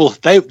they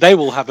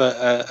will have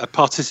a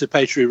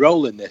participatory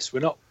role in this. We're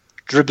not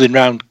dribbling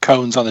around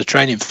cones on a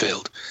training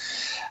field.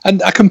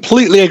 And I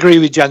completely agree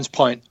with Jen's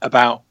point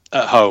about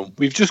at home.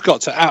 We've just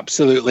got to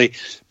absolutely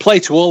play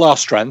to all our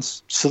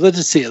strengths,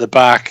 solidity at the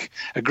back,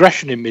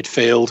 aggression in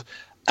midfield.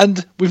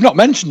 And we've not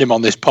mentioned him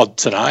on this pod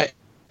tonight,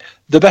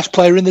 the best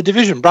player in the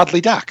division,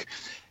 Bradley Dack.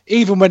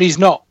 Even when he's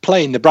not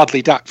playing the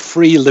Bradley Dack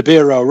free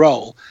libero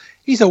role,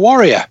 he's a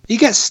warrior. He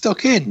gets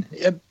stuck in.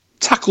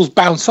 Tackles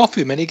bounce off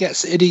him and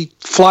he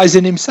flies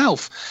in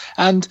himself,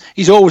 and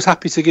he's always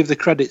happy to give the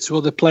credit to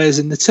other players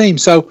in the team.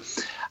 So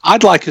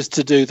I'd like us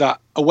to do that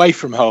away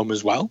from home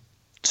as well.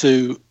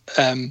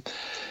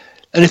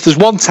 And if there's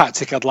one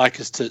tactic I'd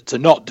like us to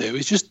not do,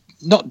 is just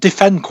not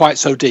defend quite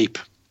so deep,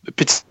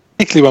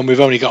 particularly when we've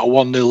only got a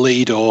 1-0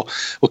 lead or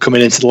we're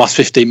coming into the last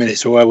 15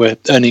 minutes where we're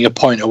earning a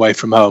point away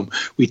from home.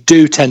 We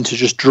do tend to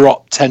just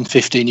drop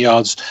 10-15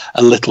 yards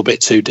a little bit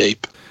too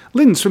deep.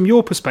 Linz, from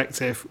your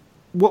perspective,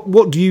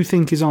 what do you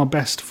think is our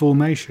best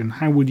formation?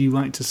 How would you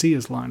like to see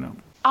us line up?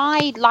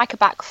 I like a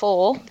back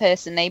four,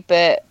 personally,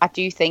 but I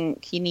do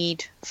think you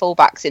need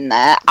fullbacks in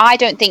there. I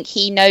don't think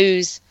he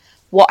knows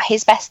what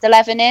his best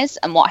 11 is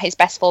and what his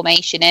best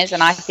formation is,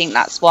 and I think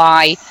that's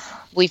why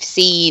we've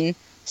seen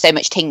so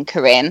much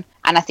tinkering.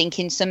 And I think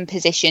in some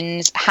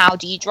positions, how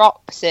do you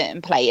drop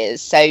certain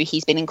players? So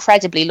he's been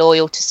incredibly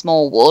loyal to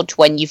Smallwood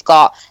when you've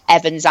got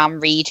Evans and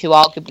Reid, who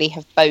arguably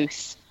have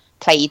both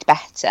played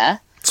better.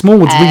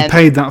 Smallwood's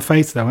repaid that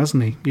faith, though,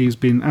 hasn't he? He's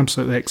been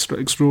absolutely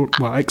exceptional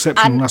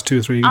in the last 2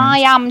 or 3 games. I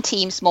am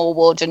Team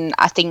Smallwood, and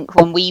I think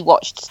when we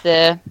watched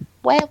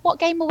what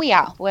game were we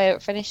at? Where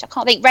it finished? I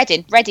can't think.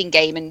 Reading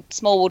game, and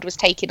Smallwood was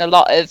taking a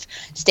lot of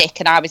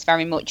stick, and I was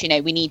very much, we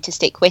need to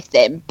stick with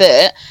him.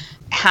 But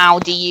how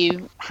do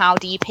you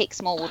pick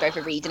Smallwood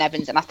over Reid and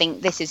Evans? And I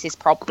think this is his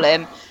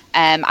problem.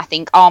 I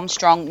think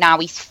Armstrong, now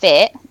he's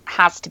fit,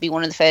 has to be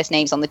one of the first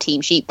names on the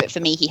team sheet, but for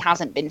me he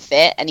hasn't been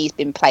fit and he's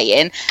been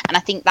playing, and I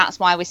think that's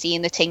why we're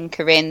seeing the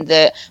tinkering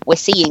that we're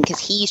seeing, because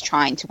he's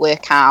trying to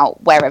work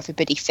out where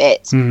everybody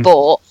fits.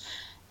 But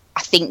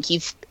I think you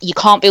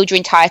can't build your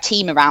entire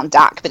team around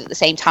Dak, but at the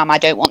same time I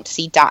don't want to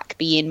see Dak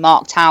being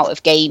marked out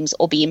of games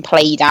or being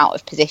played out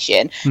of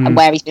position, and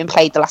where he's been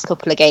played the last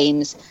couple of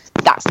games,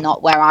 that's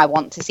not where I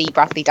want to see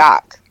Bradley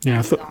Dak.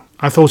 Yeah,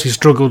 I thought he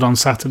struggled on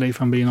Saturday,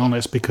 if I'm being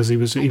honest, because he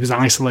was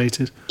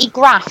isolated. He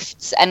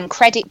grafts, and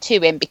credit to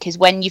him, because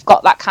when you've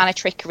got that kind of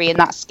trickery and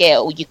that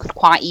skill, you could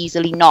quite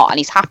easily not. And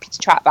he's happy to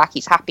track back,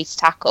 he's happy to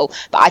tackle,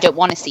 but I don't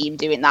want to see him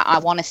doing that. I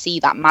want to see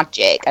that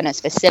magic, and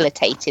us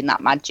facilitating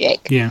that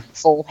magic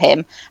for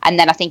him. And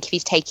then I think if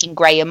he's taking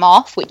Graham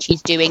off, which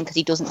he's doing because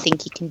he doesn't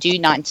think he can do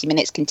 90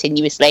 minutes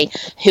continuously,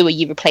 who are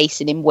you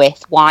replacing him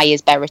with? Why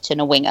is Brereton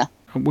a winger?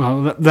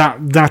 Well,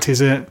 that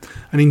is an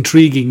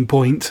intriguing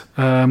point.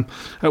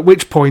 At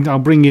which point I'll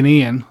bring in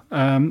Ian.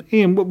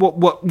 Ian,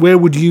 where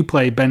would you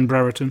play Ben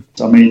Brereton?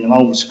 I mean, an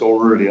old school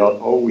really. I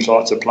always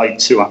like to play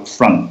 2 up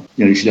front.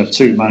 You should have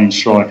 2 main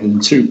strikers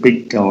and 2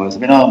 big guys. I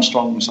mean,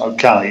 Armstrong's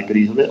okay, but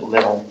he's a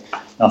little.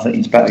 I think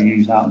he's better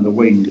used out in the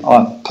wing.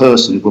 I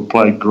personally would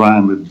play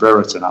Graham with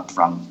Brereton up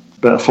front,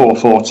 but a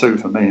 4-4-2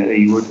 for me.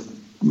 He would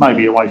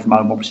maybe away from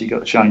home. Obviously, got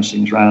to change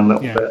things around a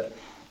little bit.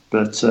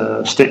 But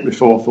stick with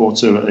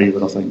 4-4-2 at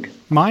even, I think.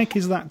 Mike,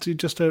 is that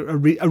just a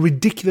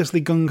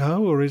ridiculously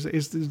gung-ho, or is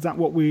that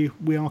what we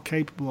are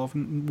capable of,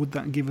 and would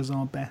that give us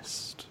our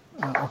best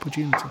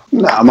opportunity?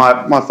 No,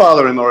 my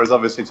father-in-law is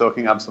obviously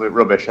talking absolute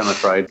rubbish, I'm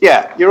afraid.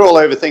 Yeah, you're all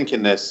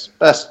overthinking this.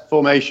 Best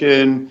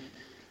formation,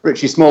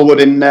 Richie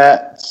Smallwood in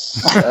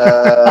nets. We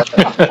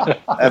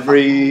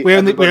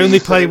only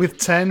play with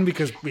 10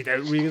 because we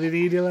don't really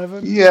need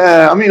 11.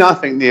 Yeah, I mean, I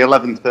think the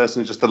 11th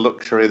person is just a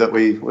luxury that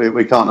we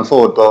can't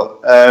afford.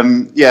 But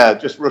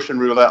just Russian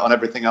roulette on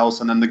everything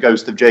else, and then the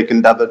ghost of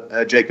Jacob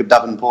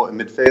Davenport in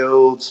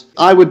midfield.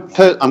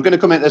 I'm going to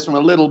come at this from a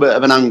little bit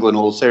of an angle in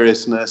all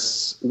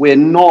seriousness. We're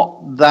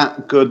not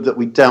that good that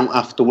we don't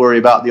have to worry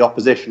about the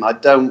opposition. I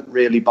don't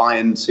really buy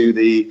into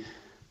the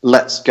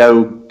let's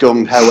go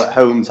gung-ho at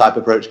home type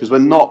approach, because we're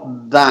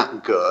not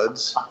that good.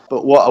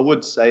 But what I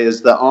would say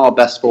is that our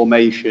best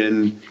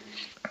formation,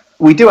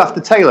 we do have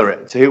to tailor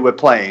it to who we're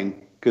playing,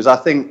 because I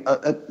think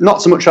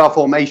not so much our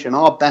formation,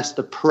 our best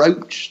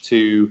approach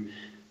to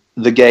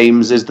the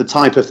games is the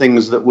type of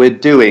things that we're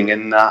doing,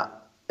 in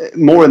that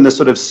more in the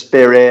sort of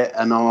spirit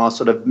and our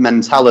sort of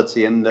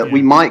mentality, and that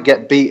we might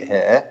get beat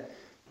here,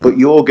 but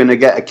you're going to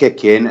get a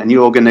kick in and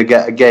you're going to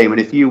get a game.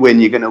 And if you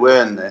win, you're going to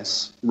earn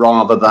this,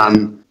 rather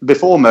than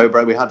before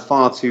Mowbray, we had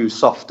far too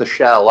soft a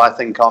shell. I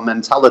think our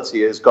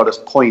mentality has got us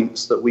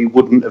points that we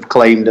wouldn't have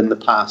claimed in the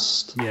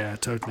past. Yeah,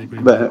 totally agree.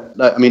 But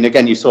I mean,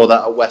 again, you saw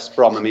that at West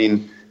Brom. I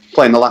mean,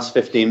 playing the last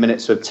 15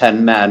 minutes with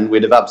 10 men,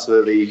 we'd have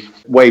absolutely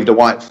waved a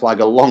white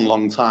flag a long,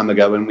 long time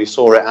ago, and we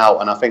saw it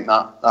out. And I think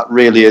that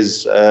really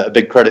is a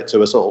big credit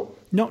to us all.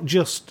 Not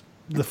just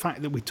the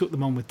fact that we took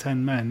them on with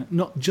 10 men,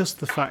 not just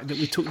the fact that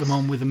we took them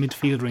on with a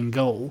midfielder in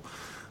goal,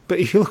 but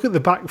if you look at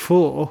the back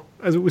four,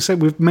 as we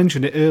said, we've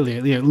mentioned it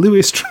earlier,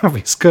 Lewis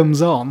Travis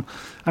comes on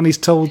and he's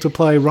told to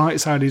play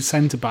right-sided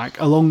centre-back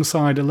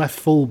alongside a left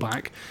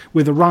full-back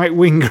with a right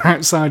winger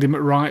outside him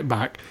at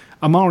right-back,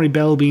 Amari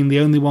Bell being the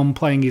only one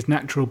playing his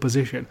natural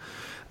position.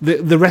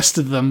 The rest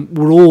of them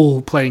were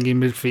all playing in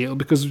midfield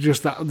because of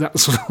just that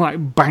sort of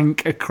like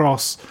bank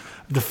across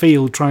the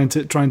field trying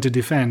to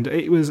defend.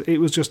 It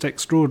was just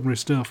extraordinary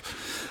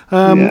stuff.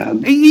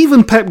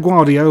 Even Pep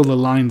Guardiola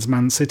lines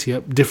Man City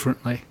up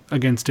differently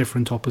against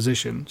different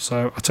opposition,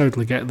 so I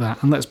totally get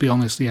that. And let's be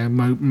honest,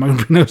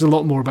 Mowbray knows a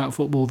lot more about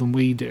football than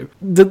we do.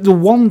 The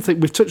one thing,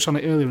 we've touched on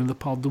it earlier in the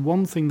pod, the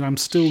one thing that I'm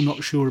still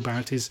not sure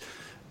about is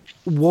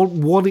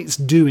what it's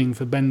doing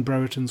for Ben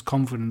Brereton's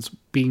confidence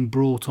being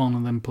brought on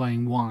and then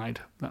playing wide.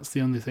 That's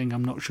the only thing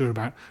I'm not sure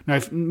about. Now,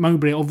 if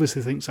Mowbray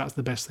obviously thinks that's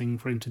the best thing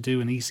for him to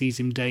do and he sees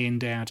him day in,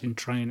 day out in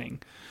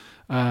training.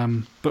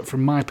 But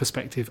from my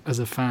perspective as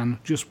a fan,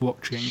 just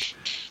watching,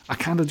 I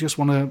kind of just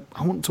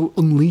want to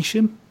unleash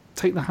him,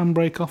 take the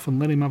handbrake off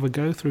and let him have a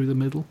go through the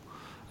middle.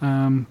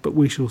 But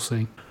we shall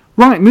see.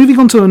 Right, moving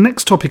on to the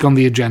next topic on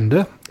the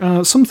agenda,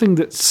 something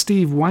that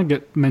Steve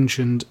Waggett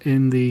mentioned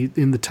in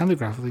the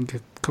Telegraph, I think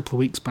a couple of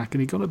weeks back,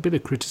 and he got a bit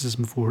of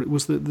criticism for it,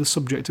 was the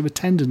subject of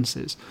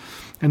attendances.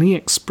 And he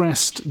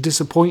expressed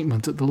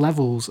disappointment at the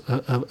levels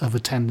of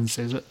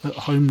attendances at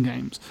home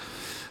games.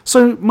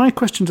 So my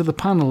question to the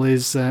panel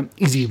is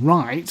he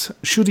right?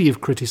 Should he have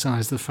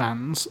criticised the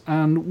fans?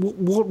 And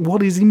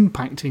what is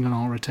impacting on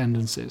our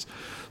attendances?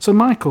 So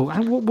Michael,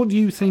 what do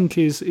you think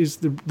is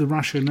the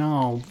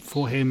rationale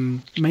for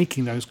him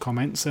making those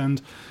comments,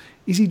 and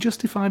is he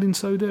justified in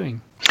so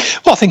doing?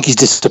 Well, I think he's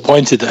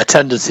disappointed that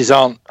attendances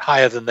aren't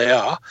higher than they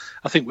are.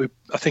 I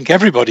think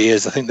everybody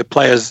is. I think the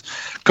players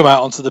come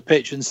out onto the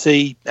pitch and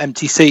see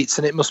empty seats,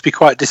 and it must be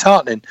quite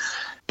disheartening.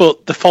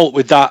 But the fault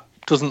with that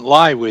doesn't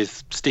lie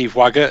with Steve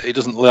Waggett. It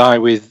doesn't lie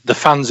with the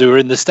fans who are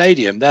in the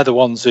stadium. They're the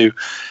ones who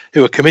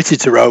are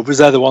committed to Rovers.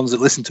 They're the ones that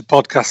listen to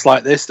podcasts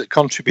like this, that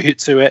contribute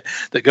to it,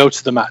 that go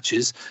to the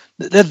matches.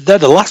 They're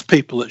the last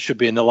people that should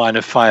be in the line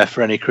of fire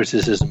for any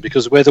criticism,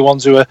 because we're the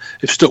ones who've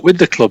stuck with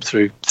the club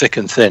through thick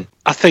and thin.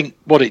 I think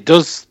what it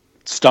does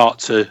start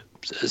to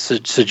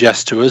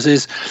suggest to us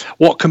is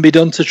what can be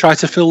done to try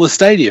to fill the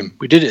stadium.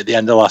 We did it at the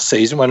end of last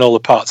season when all the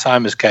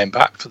part-timers came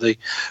back for the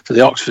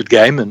Oxford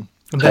game and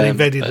then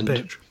invaded the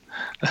pitch.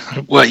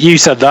 Well, you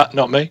said that,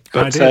 not me.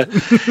 But I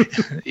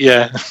did.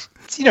 yeah,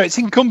 it's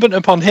incumbent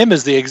upon him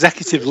as the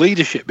executive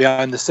leadership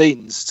behind the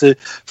scenes to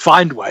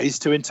find ways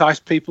to entice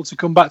people to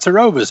come back to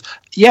Rovers.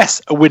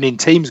 Yes, a winning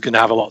team's going to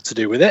have a lot to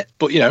do with it,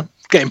 but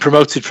getting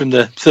promoted from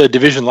the third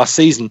division last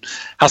season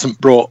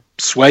hasn't brought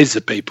swathes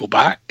of people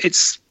back.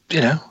 It's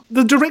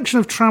the direction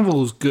of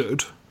travel's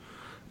good.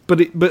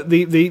 But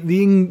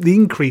the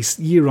increase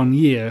year on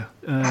year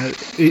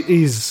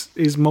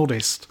is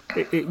modest.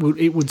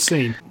 It would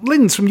seem.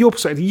 Linz, from your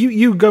perspective,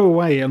 you go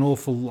away an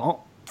awful lot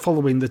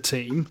following the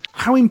team.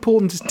 How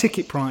important is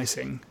ticket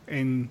pricing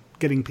in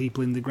getting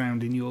people in the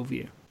ground, in your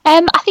view?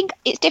 I think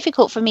it's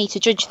difficult for me to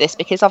judge this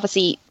because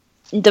obviously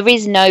there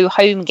is no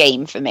home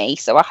game for me.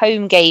 So a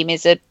home game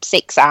is a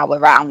 6-hour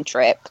round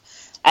trip.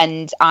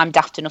 And I'm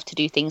daft enough to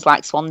do things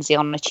like Swansea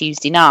on a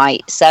Tuesday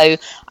night. So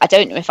I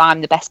don't know if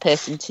I'm the best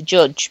person to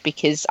judge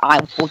because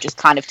I will just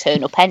kind of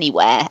turn up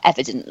anywhere,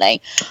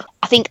 evidently.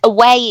 I think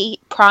away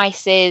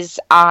prices,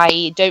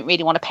 I don't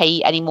really want to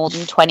pay any more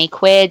than 20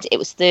 quid. It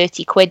was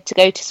 30 quid to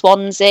go to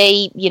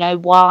Swansea.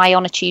 Why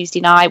on a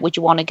Tuesday night would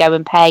you want to go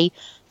and pay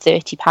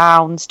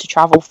 £30 to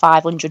travel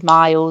 500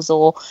 miles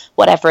or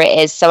whatever it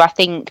is? So I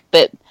think,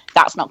 but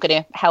that's not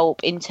going to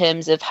help in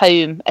terms of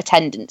home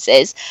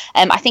attendances.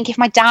 I think if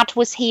my dad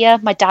was here,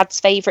 my dad's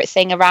favourite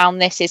thing around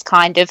this is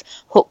kind of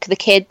hook the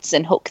kids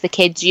and hook the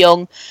kids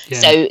young. Yeah.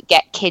 So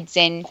get kids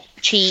in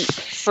cheap,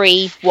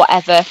 free,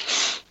 whatever.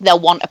 They'll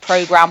want a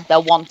programme,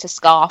 they'll want a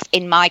scarf.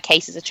 In my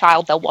case as a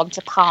child, they'll want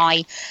a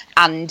pie,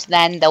 and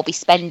then they'll be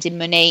spending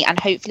money, and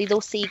hopefully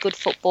they'll see good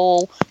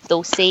football,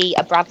 they'll see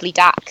a Bradley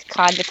Dack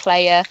kind of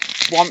player,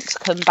 want to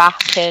come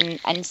back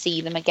and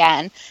see them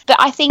again. But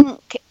I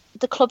think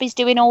the club is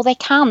doing all they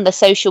can. The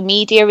social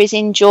media is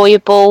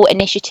enjoyable.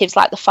 Initiatives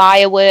like the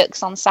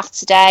fireworks on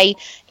Saturday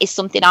is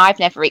something I've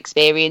never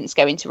experienced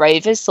going to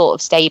Rovers, sort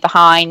of stay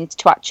behind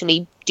to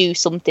actually do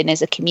something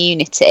as a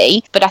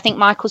community. But I think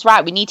Michael's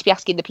right. We need to be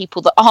asking the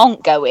people that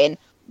aren't going,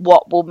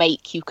 what will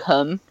make you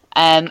come?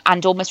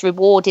 And almost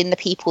rewarding the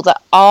people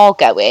that are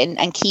going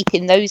and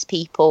keeping those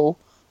people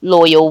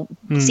loyal.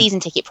 Season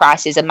ticket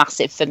prices are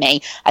massive for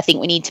me. I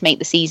think we need to make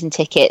the season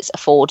tickets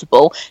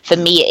affordable. For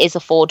me, it is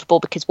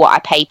affordable because what I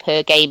pay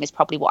per game is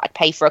probably what I'd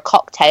pay for a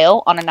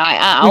cocktail on a night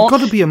out. We've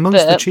got to be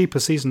amongst the cheaper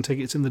season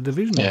tickets in the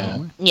division,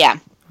 haven't we? Yeah.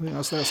 I think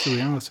that's the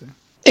reality.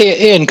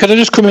 Ian, could I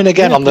just come in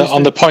again on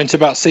the point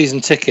about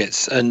season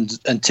tickets and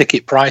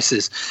ticket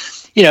prices?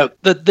 You know,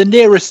 the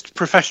nearest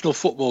professional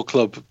football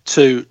club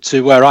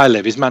to where I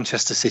live is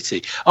Manchester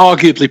City,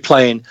 arguably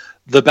playing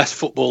the best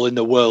football in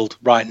the world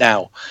right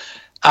now.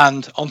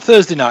 And on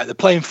Thursday night, they're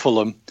playing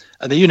Fulham,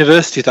 and the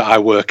university that I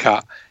work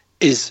at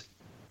is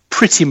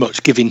pretty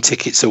much giving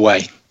tickets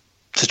away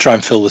to try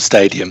and fill the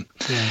stadium.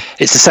 Yeah.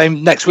 It's the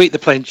same next week. They're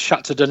playing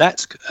Shakhtar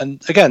Donetsk,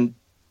 and again,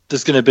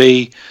 there's going to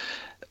be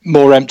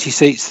more empty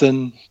seats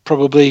than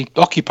probably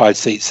occupied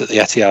seats at the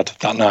Etihad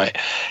that night.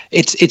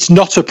 It's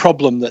not a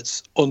problem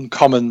that's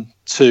uncommon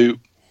to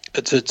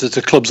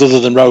clubs other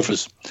than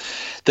Rovers.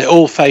 They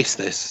all face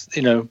this.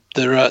 You know,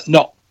 there's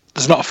not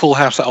a full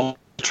house at Old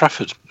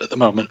Trafford at the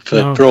moment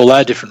for all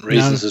their different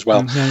reasons as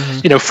well.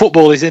 You know,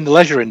 football is in the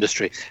leisure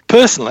industry.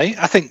 Personally,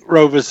 I think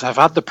Rovers have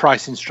had the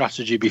pricing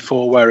strategy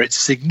before where it's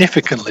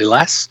significantly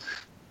less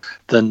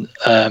than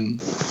a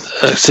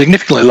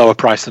significantly lower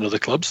price than other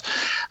clubs,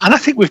 and I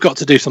think we've got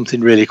to do something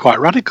really quite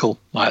radical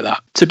like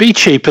that to be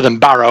cheaper than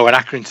Barrow and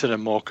Accrington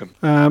and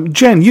Morecambe.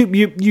 Jen,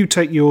 you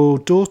take your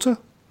daughter.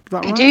 Is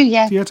that right? I do,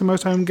 yeah. Yeah, to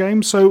most home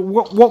games. So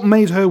what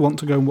made her want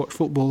to go and watch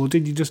football, or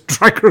did you just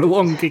drag her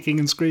along kicking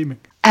and screaming?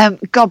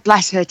 God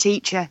bless her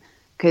teacher,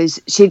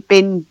 because she'd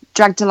been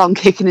dragged along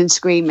kicking and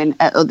screaming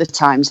at other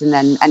times and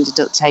then ended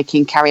up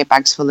taking carrier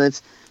bags full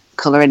of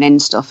colouring in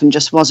stuff and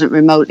just wasn't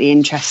remotely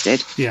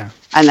interested. Yeah.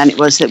 And then it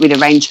was that we'd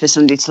arranged for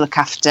somebody to look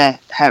after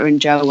her and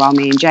Joe while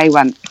me and Jay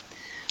went.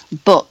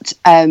 But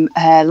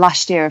her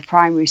last year of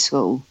primary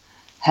school,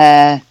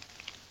 her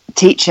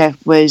teacher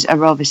was a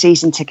Rover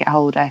season ticket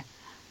holder.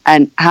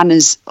 And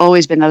Hannah's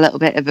always been a little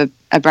bit of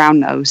a brown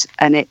nose,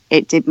 and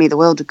it did me the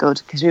world of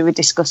good because we were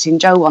discussing,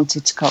 Joe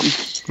wanted to come.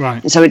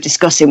 Right. And so we're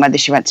discussing whether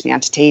she went to my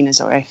Auntie Tina's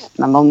or if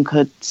my mum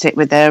could sit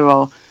with her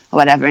or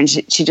whatever. And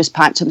she just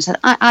piped up and said,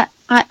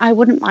 I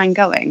wouldn't mind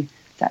going.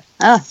 So,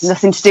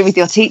 nothing to do with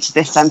your teacher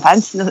this time,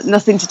 Pence.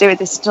 Nothing to do with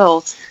this at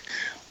all.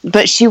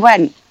 But she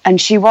went and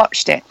she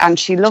watched it and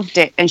she loved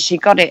it and she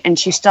got it and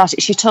she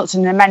talked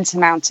an immense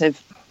amount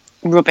of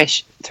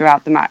rubbish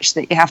throughout the match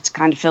that you have to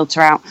kind of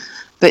filter out.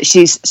 But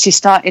she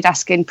started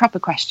asking proper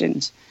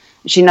questions.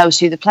 She knows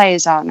who the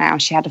players are now.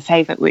 She had a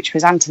favourite, which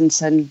was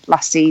Antonsen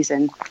last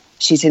season.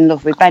 She's in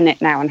love with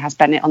Bennett now and has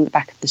Bennett on the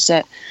back of the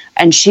shirt.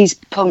 And she's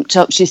pumped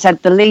up. She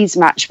said the Leeds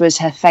match was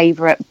her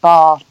favourite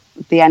bar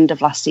at the end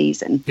of last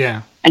season.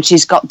 Yeah. And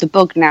she's got the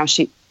bug now.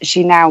 She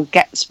now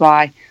gets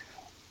why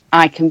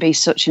I can be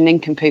such an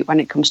nincompoop when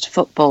it comes to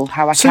football,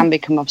 how I can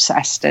become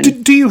obsessed.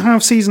 And do you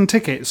have season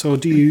tickets, or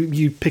do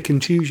you pick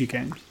and choose your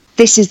games?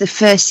 This is the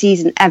first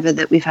season ever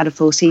that we've had a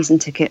full season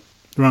ticket.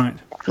 Right.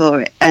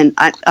 For it, and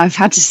I've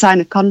had to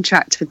sign a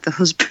contract with the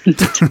husband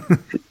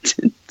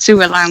to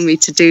allow me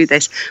to do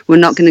this. We're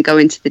not going to go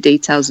into the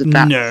details of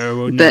that.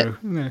 No.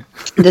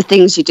 The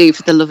things you do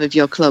for the love of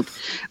your club.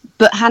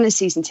 But Hannah's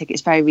season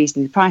ticket's very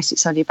reasonably priced.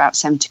 It's only about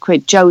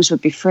 £70. Joe's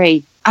would be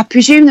free. I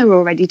presume they're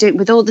already doing,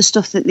 with all the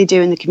stuff that they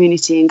do in the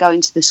community and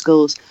going to the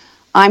schools,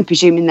 I'm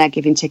presuming they're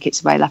giving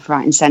tickets away left,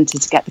 right and centre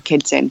to get the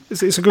kids in.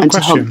 It's a good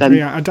question.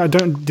 Yeah, I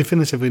don't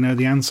definitively know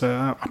the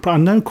answer. I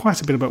know quite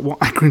a bit about what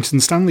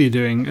Accrington Stanley are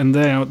doing, and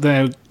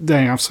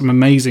they have some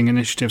amazing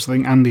initiatives. I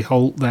think Andy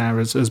Holt there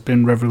has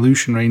been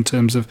revolutionary in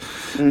terms of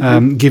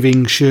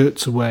giving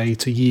shirts away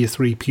to Year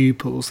 3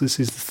 pupils. This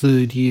is the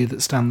third year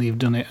that Stanley have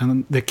done it,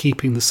 and they're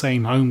keeping the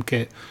same home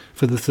kit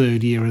for the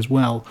third year as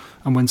well.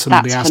 And when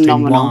somebody asked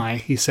him why,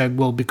 he said,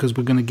 well, because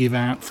we're going to give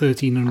out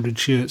 1,300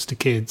 shirts to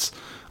kids,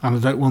 and I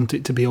don't want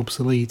it to be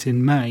obsolete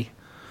in May.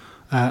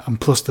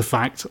 and plus the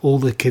fact all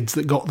the kids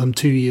that got them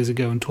 2 years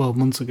ago and 12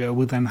 months ago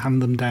would then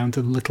hand them down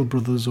to the little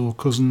brothers or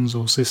cousins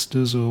or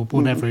sisters or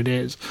whatever it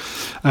is.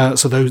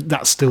 So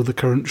that's still the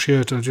current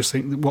shirt. I just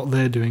think that what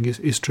they're doing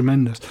is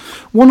tremendous.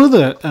 One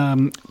other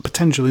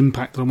potential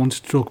impact that I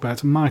wanted to talk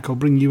about, and Mike, I'll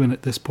bring you in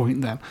at this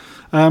point then.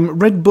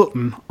 Red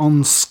Button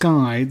on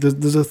Sky,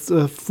 there's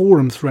a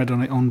forum thread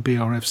on it on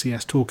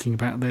BRFCS talking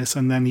about this,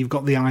 and then you've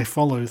got the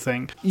iFollow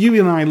thing. You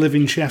and I live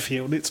in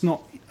Sheffield. It's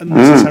not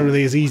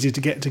necessarily as easy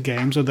to get to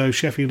games, although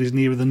Sheffield is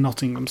nearer than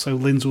Nottingham, so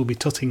Linz will be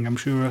tutting, I'm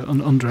sure,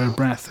 under her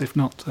breath, if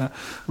not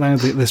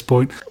loudly at this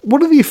point.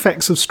 What are the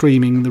effects of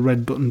streaming and the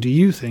Red Button, do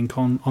you think,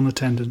 on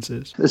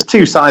attendances? There's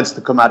two sides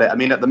to come at it. I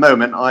mean, at the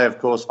moment, I, of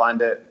course,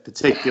 find it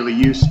particularly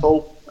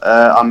useful.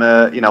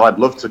 I'd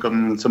love to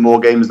come to more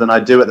games than I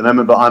do at the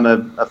moment, but I'm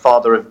a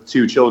father of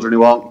two children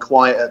who aren't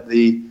quite at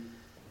the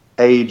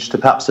age to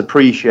perhaps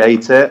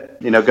appreciate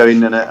it,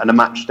 going in a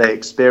match day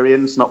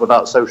experience, not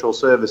without social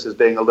services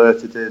being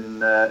alerted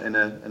in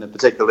a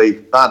particularly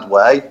bad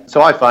way.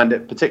 So I find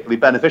it particularly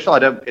beneficial.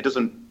 It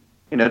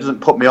doesn't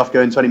put me off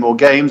going to any more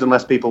games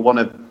unless people want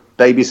to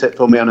babysit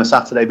for me on a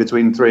Saturday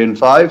between 3 and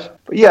 5.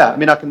 But yeah, I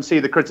mean, I can see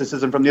the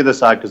criticism from the other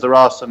side, because there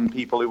are some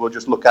people who will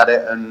just look at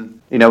it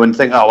and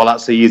think, oh, well,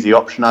 that's the easy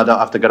option. I don't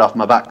have to get off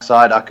my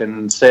backside. I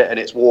can sit and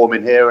it's warm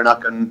in here and I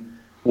can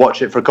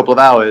watch it for a couple of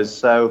hours.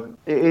 So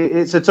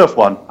it's a tough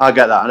one. I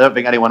get that. I don't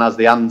think anyone has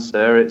the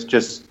answer. It's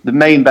just the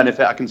main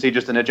benefit I can see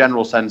just in a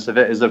general sense of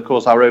it is, of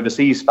course, our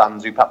overseas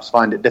fans who perhaps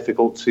find it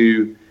difficult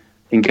to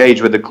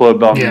engage with the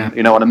club on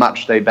on a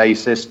match day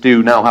basis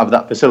do now have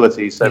that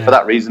facility. So for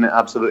that reason, it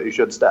absolutely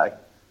should stay.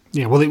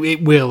 Yeah, well,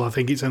 it will. I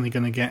think it's only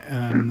going to get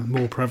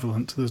more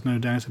prevalent. There's no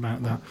doubt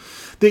about that.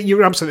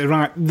 You're absolutely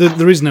right.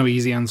 There is no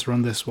easy answer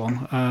on this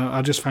one.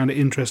 I just found it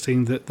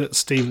interesting that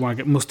Steve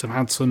Waggett must have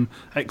had some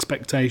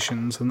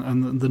expectations,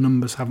 and the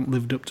numbers haven't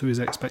lived up to his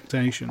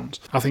expectations.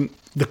 I think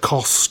the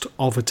cost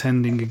of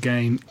attending a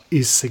game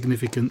is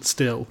significant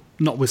still,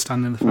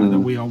 notwithstanding the fact that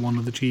we are one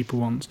of the cheaper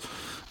ones.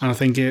 And I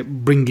think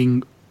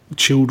bringing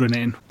children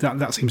in,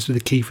 that seems to be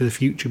the key for the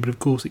future, but of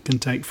course it can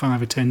take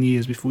 5 or 10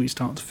 years before you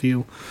start to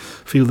feel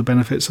the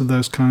benefits of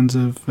those kinds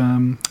of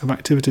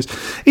activities.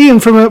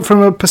 Ian,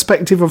 from a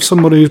perspective of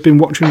somebody who's been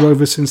watching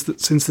Rovers since the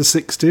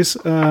 60s,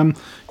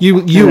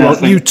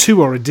 you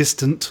too are a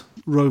distant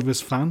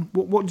Rovers fan.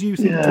 What do you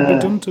think could be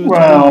done to it?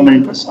 Well, I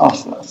mean, I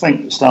think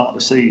at the start of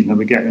the season they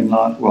were getting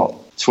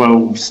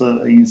 12,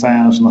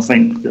 13,000. I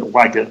think that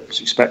Waggett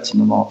was expecting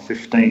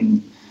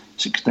them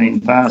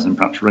 16,000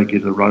 perhaps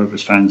regular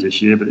Rovers fans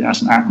this year, but it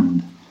hasn't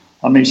happened.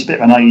 I mean, it's a bit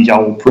of an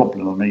age-old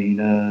problem. I mean,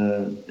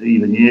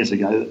 even years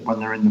ago, when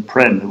they're in the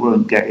Prem, they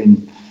weren't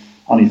getting,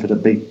 only for the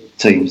big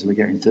teams, they were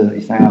getting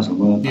 30,000,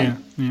 weren't they?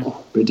 Yeah.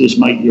 But it does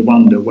make you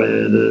wonder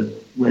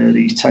where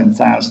these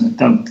 10,000 that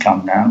don't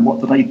come down,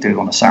 what do they do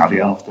on a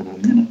Saturday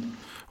afternoon,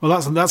 Well,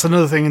 that's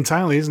another thing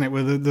entirely, isn't it,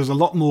 where there's a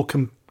lot more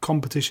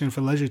competition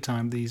for leisure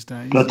time these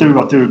days. But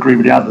I do agree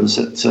with the others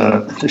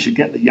that they should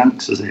get the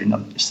youngsters in.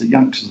 It's the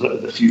youngsters that are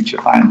the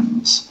future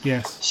fans.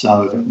 Yes.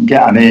 So they can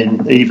get them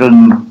in,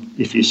 even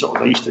if you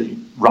sort of used to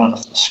run a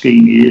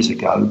scheme years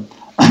ago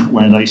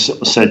when they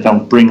sort of said,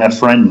 don't bring a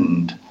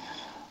friend,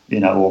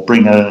 or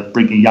bring a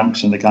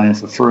youngster in the game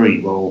for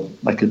free. Well,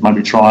 they could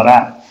maybe try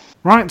that.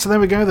 Right, so there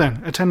we go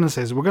then,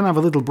 attendances. We're going to have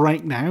a little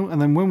break now, and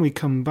then when we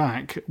come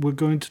back, we're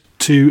going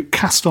to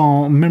cast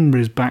our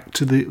memories back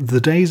to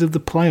the days of the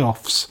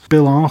playoffs.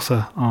 Bill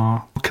Arthur,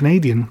 our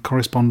Canadian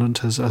correspondent,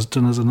 has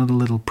done us another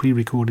little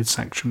pre-recorded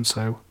section,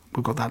 so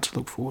we've got that to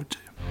look forward to.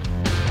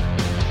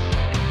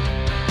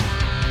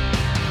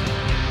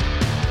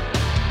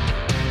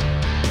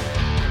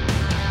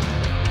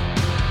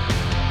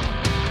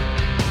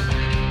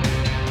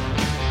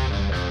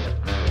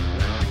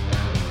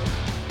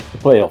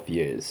 Playoff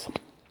years.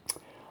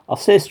 I'll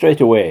say straight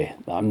away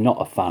that I'm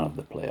not a fan of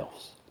the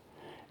playoffs.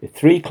 If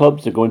 3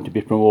 clubs are going to be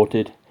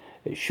promoted,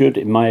 it should,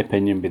 in my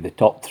opinion, be the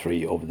top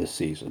 3 over the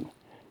season.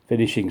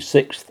 Finishing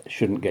 6th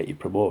shouldn't get you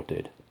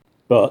promoted.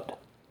 But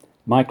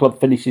my club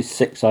finishes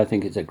 6th, I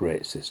think it's a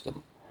great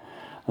system.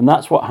 And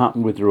that's what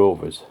happened with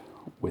Rovers,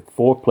 with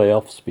 4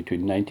 playoffs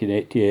between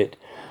 1988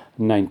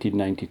 and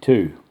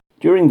 1992.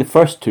 During the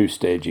first 2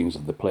 stagings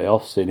of the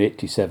playoffs in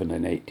 87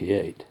 and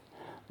 88,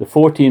 the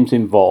 4 teams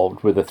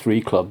involved were the 3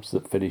 clubs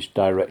that finished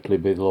directly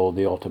below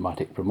the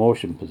automatic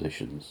promotion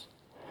positions,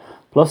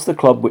 plus the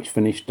club which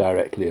finished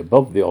directly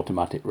above the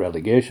automatic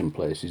relegation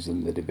places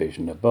in the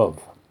division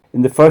above.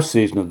 In the first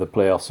season of the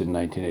playoffs in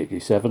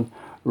 1987,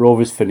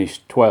 Rovers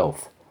finished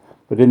 12th,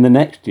 but in the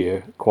next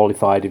year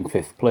qualified in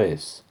 5th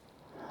place.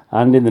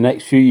 And in the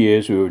next few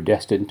years we were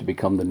destined to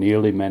become the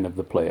nearly men of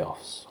the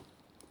playoffs.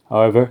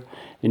 However,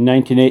 in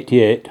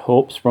 1988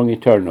 hope sprung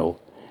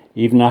eternal,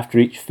 even after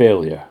each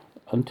failure,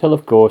 until,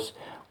 of course,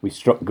 we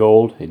struck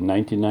gold in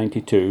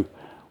 1992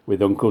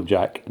 with Uncle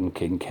Jack and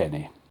King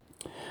Kenny.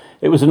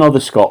 It was another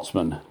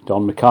Scotsman,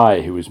 Don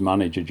Mackay, who was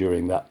manager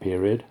during that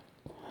period.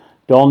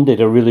 Don did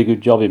a really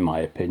good job in my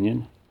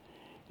opinion.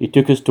 He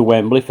took us to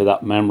Wembley for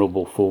that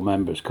memorable Full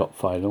Members Cup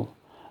final,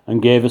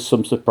 and gave us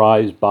some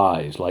surprise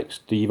buys like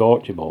Steve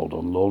Archibald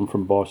on loan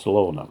from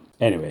Barcelona.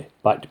 Anyway,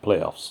 back to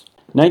playoffs.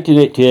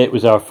 1988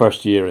 was our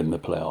first year in the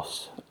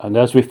playoffs, and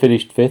as we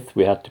finished 5th,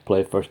 we had to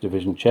play First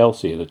Division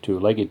Chelsea in a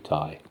two-legged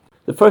tie.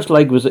 The first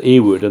leg was at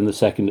Ewood and the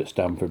second at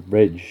Stamford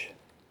Bridge.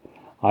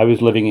 I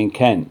was living in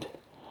Kent,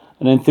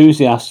 and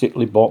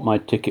enthusiastically bought my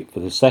ticket for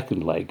the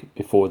second leg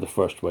before the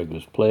first leg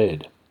was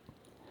played.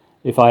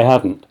 If I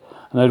hadn't,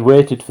 and I'd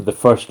waited for the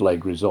first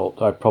leg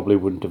result, I probably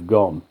wouldn't have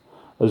gone,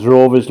 as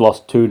Rovers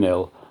lost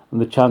 2-0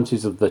 and the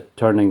chances of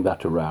turning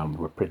that around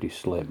were pretty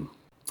slim.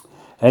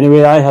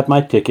 Anyway, I had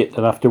my ticket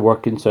and after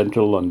work in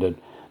central London,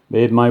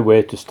 made my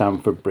way to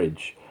Stamford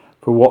Bridge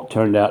for what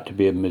turned out to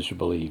be a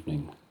miserable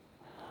evening.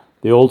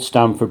 The old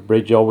Stamford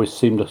Bridge always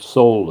seemed a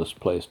soulless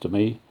place to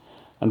me,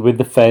 and with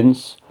the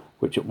fence,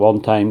 which at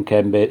one time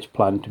Ken Bates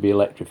planned to be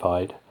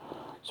electrified,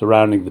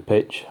 surrounding the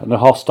pitch, and a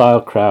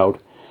hostile crowd,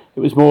 it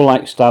was more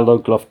like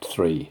Stallogluft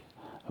 3,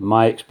 and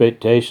my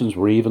expectations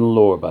were even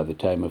lower by the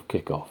time of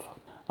kick-off.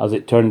 As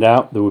it turned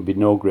out, there would be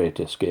no great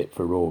escape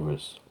for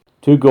Rovers.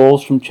 2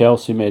 goals from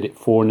Chelsea made it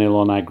 4-0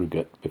 on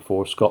aggregate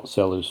before Scott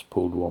Sellers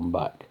pulled one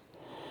back.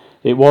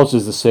 It was,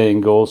 as the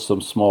saying goes,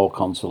 some small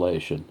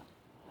consolation.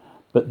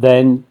 But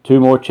then 2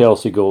 more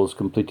Chelsea goals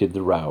completed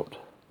the rout,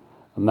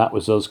 and that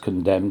was us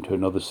condemned to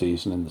another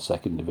season in the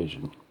second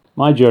division.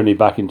 My journey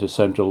back into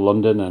central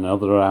London and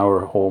another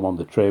hour home on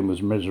the train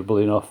was miserable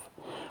enough.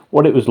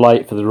 What it was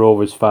like for the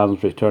Rovers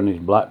fans returning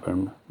to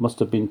Blackburn must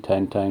have been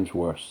 10 times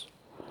worse.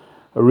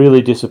 A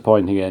really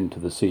disappointing end to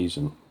the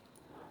season.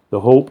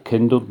 The hope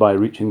kindled by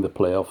reaching the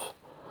playoffs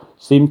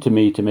seemed to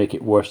me to make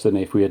it worse than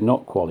if we had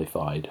not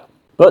qualified.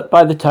 But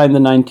by the time the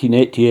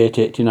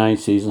 1988-89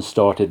 season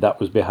started, that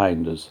was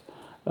behind us,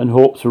 and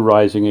hopes were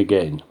rising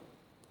again.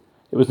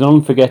 It was an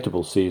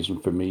unforgettable season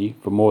for me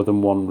for more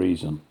than one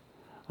reason,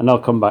 and I'll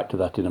come back to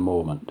that in a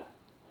moment.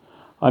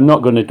 I'm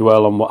not going to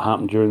dwell on what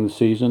happened during the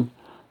season.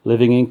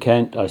 Living in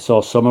Kent, I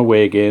saw some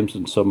away games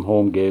and some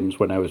home games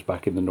when I was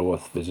back in the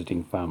north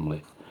visiting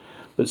family.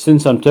 But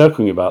since I'm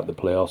talking about the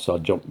playoffs, I'll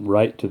jump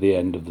right to the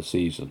end of the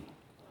season.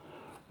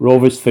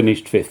 Rovers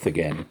finished 5th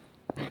again.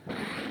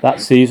 That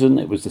season,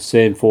 it was the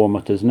same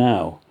format as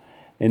now,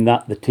 in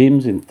that the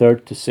teams in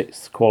 3rd to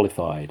 6th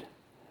qualified,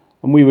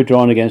 and we were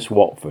drawn against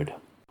Watford.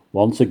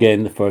 Once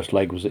again, the first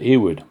leg was at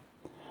Ewood.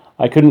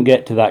 I couldn't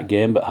get to that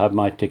game but had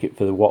my ticket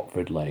for the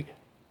Watford leg.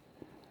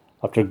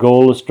 After a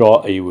goalless draw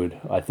at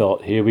Ewood, I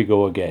thought, here we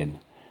go again.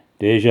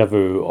 Deja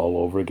vu all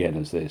over again,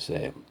 as they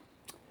say.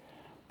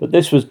 But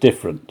this was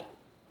different.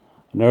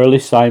 An early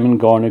Simon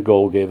Garner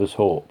goal gave us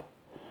hope,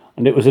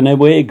 and it was an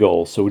away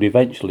goal, so would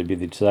eventually be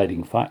the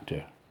deciding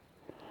factor.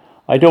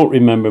 I don't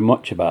remember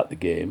much about the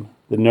game.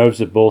 The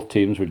nerves of both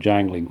teams were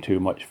jangling too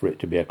much for it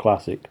to be a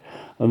classic,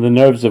 and the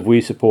nerves of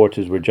we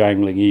supporters were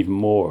jangling even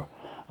more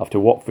after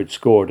Watford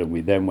scored and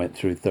we then went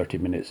through 30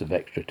 minutes of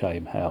extra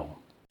time hell.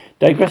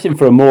 Digressing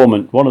for a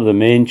moment, one of the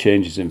main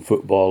changes in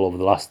football over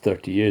the last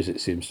 30 years, it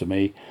seems to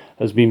me,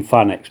 has been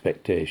fan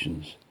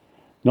expectations.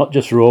 Not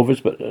just Rovers,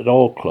 but at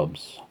all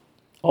clubs.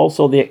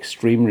 Also the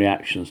extreme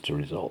reactions to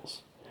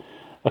results.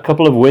 A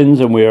couple of wins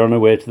and we're on our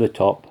way to the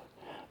top.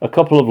 A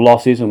couple of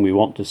losses and we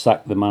want to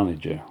sack the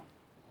manager.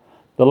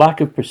 The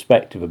lack of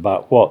perspective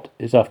about what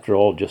is, after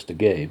all, just a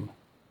game,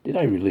 did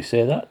I really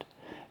say that,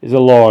 is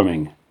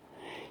alarming.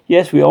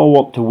 Yes, we all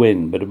want to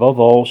win, but above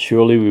all,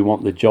 surely we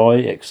want the joy,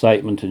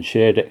 excitement and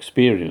shared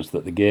experience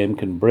that the game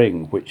can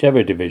bring,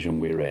 whichever division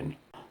we're in.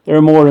 There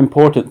are more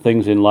important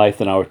things in life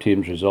than our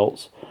team's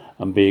results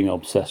and being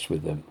obsessed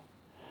with them.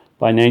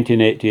 By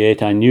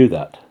 1988 I knew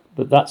that,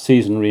 but that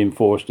season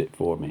reinforced it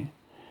for me.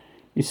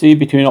 You see,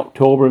 between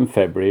October and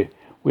February,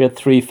 we had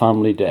 3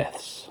 family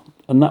deaths,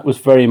 and that was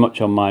very much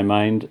on my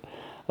mind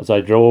as I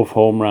drove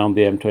home round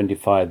the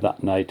M25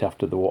 that night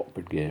after the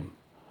Watford game.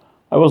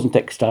 I wasn't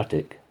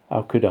ecstatic,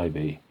 how could I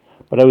be?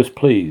 But I was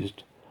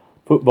pleased.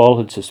 Football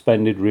had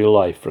suspended real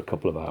life for a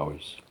couple of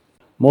hours.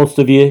 Most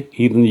of you,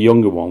 even the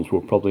younger ones,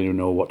 will probably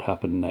know what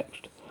happened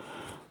next.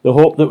 The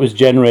hope that was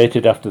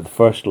generated after the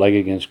first leg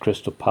against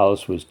Crystal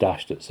Palace was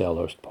dashed at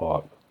Selhurst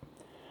Park.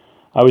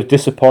 I was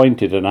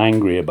disappointed and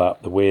angry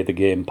about the way the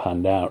game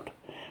panned out,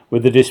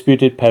 with the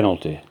disputed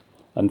penalty,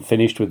 and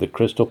finished with the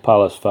Crystal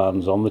Palace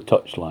fans on the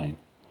touchline.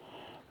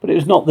 But it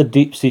was not the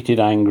deep-seated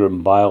anger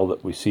and bile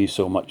that we see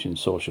so much in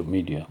social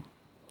media.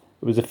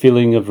 It was a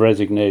feeling of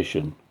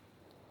resignation.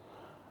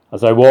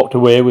 As I walked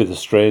away with the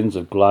strains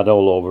of Glad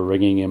All Over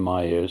ringing in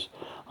my ears,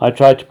 I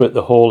tried to put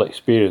the whole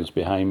experience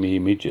behind me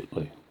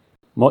immediately.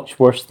 Much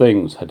worse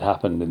things had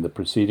happened in the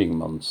preceding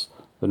months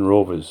than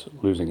Rovers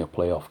losing a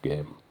playoff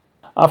game.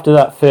 After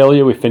that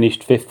failure, we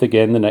finished 5th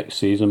again the next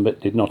season, but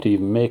did not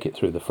even make it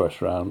through the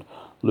first round,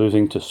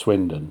 losing to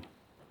Swindon.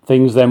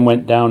 Things then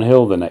went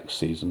downhill the next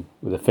season,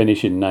 with a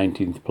finish in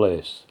 19th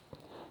place.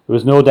 There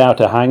was no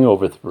doubt a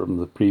hangover from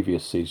the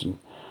previous season,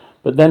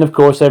 but then of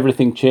course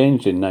everything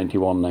changed in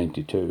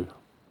 91-92.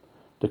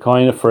 To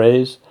coin a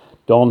phrase,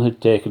 Don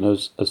had taken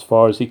us as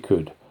far as he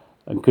could,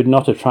 and could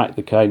not attract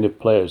the kind of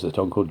players that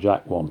Uncle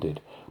Jack wanted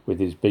with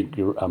his big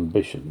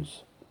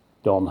ambitions.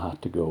 Don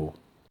had to go.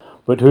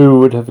 But who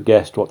would have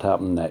guessed what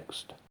happened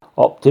next?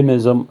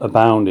 Optimism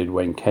abounded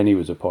when Kenny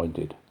was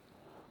appointed.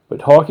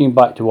 But harking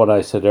back to what I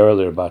said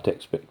earlier about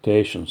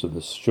expectations of the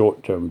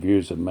short-term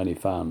views of many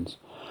fans,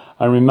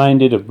 I'm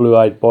reminded of Blue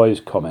Eyed Boy's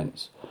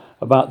comments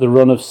about the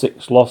run of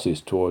 6 losses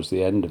towards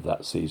the end of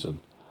that season,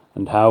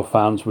 and how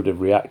fans would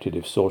have reacted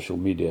if social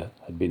media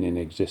had been in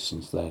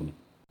existence then.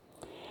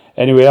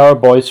 Anyway, our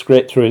boys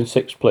scraped through in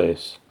 6th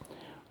place.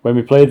 When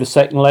we played the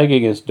second leg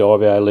against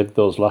Derby, I lived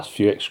those last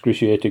few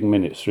excruciating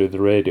minutes through the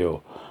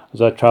radio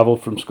as I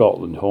travelled from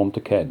Scotland home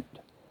to Kent,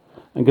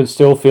 and could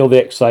still feel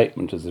the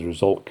excitement as the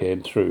result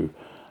came through,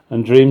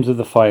 and dreams of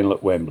the final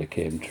at Wembley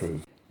came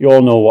true. You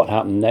all know what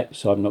happened next,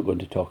 so I'm not going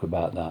to talk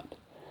about that.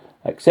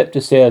 Except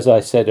to say, as I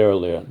said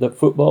earlier, that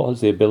football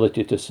has the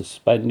ability to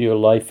suspend your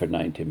life for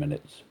 90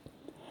 minutes.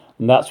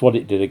 And that's what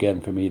it did again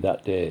for me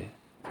that day.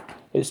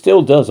 It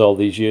still does all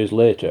these years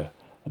later,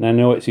 and I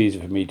know it's easy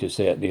for me to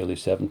say at nearly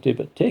 70,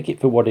 but take it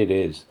for what it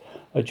is.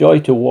 A joy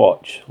to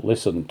watch,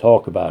 listen,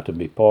 talk about and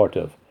be part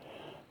of.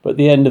 But at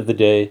the end of the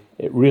day,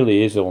 it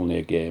really is only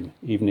a game,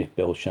 even if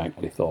Bill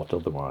Shankly thought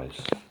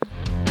otherwise.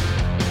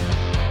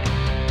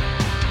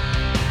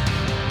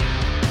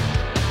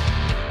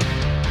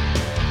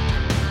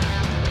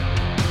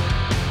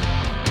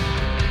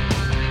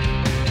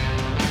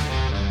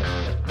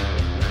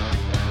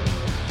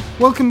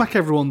 Welcome back,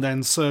 everyone,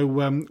 then. So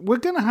we're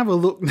going to have a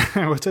look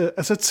now at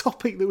a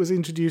topic that was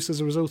introduced as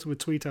a result of a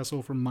tweet I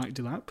saw from Mike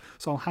Delap,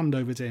 so I'll hand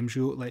over to him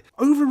shortly.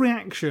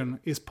 Overreaction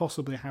is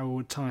possibly how I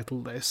would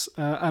title this,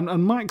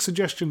 and Mike's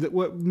suggestion that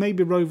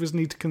maybe Rovers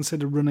need to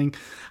consider running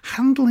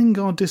Handling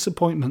Our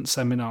Disappointment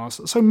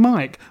seminars. So,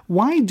 Mike,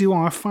 why do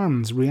our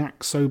fans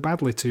react so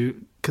badly to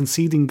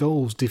conceding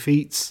goals,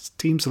 defeats,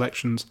 team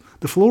selections?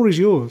 The floor is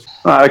yours.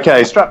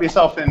 Okay, strap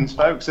yourself in,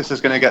 folks. This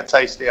is going to get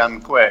tasty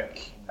and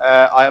quick.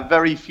 I have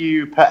very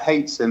few pet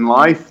hates in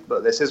life,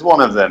 but this is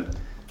one of them.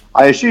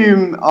 I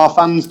assume our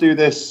fans do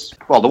this,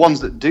 well, the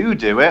ones that do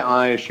it,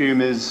 I assume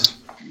is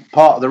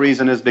part of the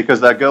reason is because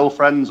their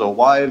girlfriends or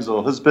wives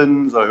or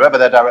husbands or whoever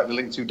they're directly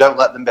linked to don't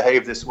let them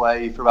behave this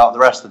way throughout the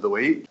rest of the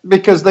week.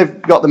 Because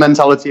they've got the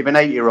mentality of an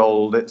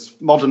 8-year-old.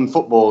 It's modern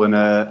football in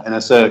a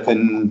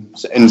circumstance.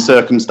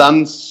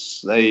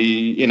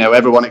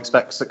 Everyone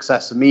expects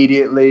success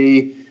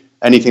immediately.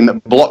 Anything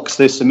that blocks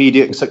this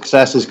immediate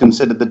success is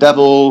considered the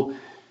devil.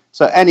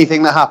 So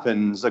anything that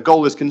happens, a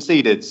goal is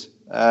conceded,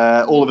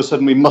 all of a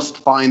sudden we must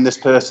find this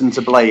person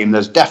to blame.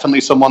 There's definitely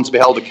someone to be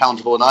held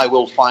accountable, and I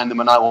will find them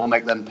and I will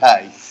make them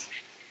pay.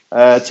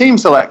 Team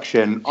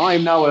selection.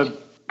 I'm now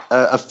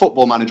a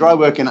football manager. I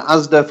work in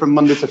Asda from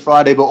Monday to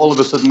Friday, but all of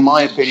a sudden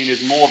my opinion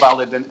is more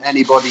valid than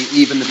anybody,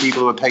 even the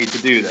people who are paid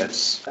to do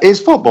this. It's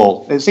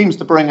football. It seems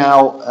to bring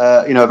out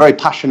a very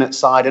passionate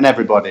side in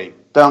everybody.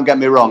 Don't get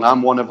me wrong,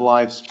 I'm one of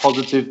life's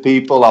positive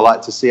people. I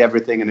like to see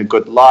everything in a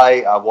good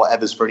light.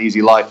 Whatever's for an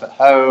easy life at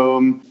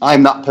home.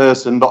 I'm that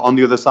person, but on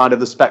the other side of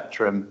the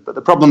spectrum. But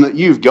the problem that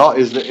you've got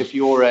is that if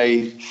you're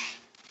a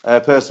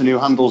person who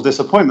handles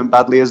disappointment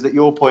badly, is that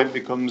your point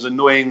becomes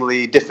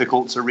annoyingly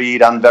difficult to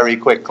read and very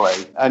quickly.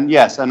 And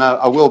yes, and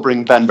I will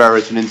bring Ben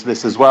Brereton into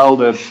this as well.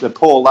 The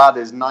poor lad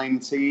is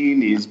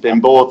 19. He's been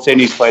bought in.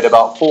 He's played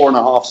about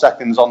 4.5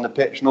 seconds on the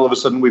pitch, and all of a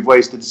sudden we've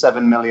wasted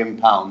 £7 million.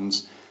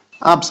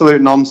 Absolute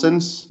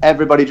nonsense.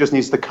 Everybody just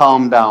needs to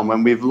calm down.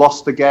 When we've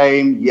lost the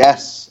game,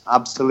 yes,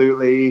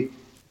 absolutely.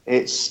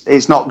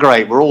 It's not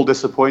great. We're all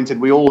disappointed.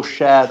 We all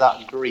share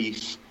that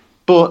grief.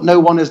 But no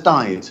one has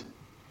died.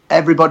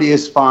 Everybody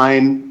is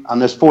fine.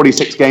 And there's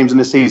 46 games in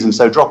the season.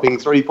 So dropping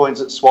 3 points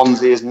at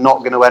Swansea is not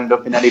going to end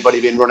up in anybody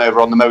being run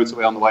over on the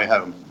motorway on the way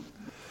home.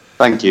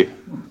 Thank you.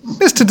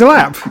 Mr.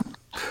 Delap.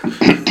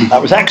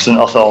 That was excellent,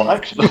 I thought.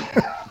 Excellent.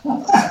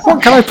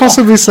 What can I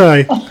possibly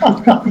say?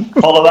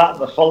 Follow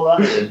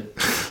that.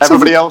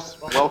 Everybody else,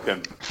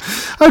 welcome.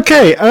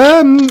 Okay,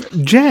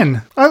 Jen.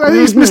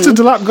 Has Mr.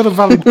 Delap got a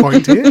valid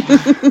point here?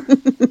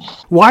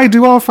 Why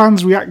do our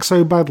fans react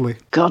so badly?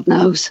 God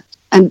knows.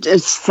 And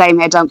same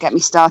here, don't get me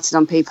started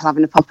on people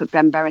having a pop at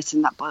Ben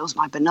Brereton. That boils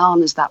my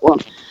bananas, that one.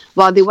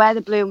 While they wear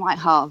the blue and white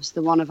halves,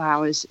 they're one of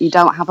ours. You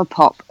don't have a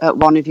pop at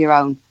one of your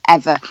own,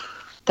 ever.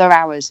 They're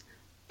ours.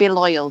 Be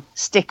loyal.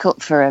 Stick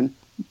up for them.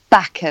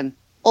 Back them.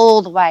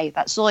 All the way.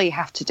 That's all you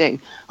have to do.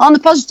 On the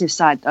positive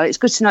side, though, it's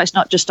good to know it's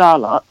not just our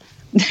lot.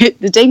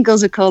 The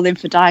Dingles are calling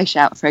for Daesh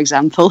out, for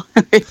example,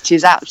 which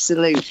is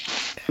absolute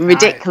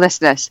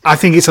ridiculousness. I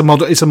think it's a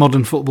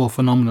modern football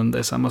phenomenon.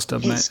 This, I must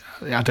admit.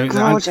 I don't.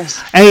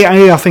 Gorgeous.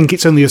 I think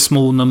it's only a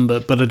small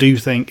number, but I do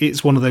think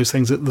it's one of those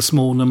things that the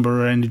small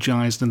number are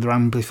energised and they're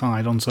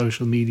amplified on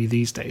social media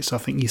these days. So I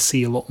think you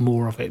see a lot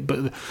more of it.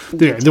 But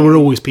there were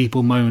always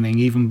people moaning,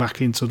 even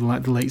back in sort of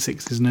like the late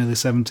 60s and early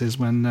 70s,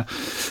 when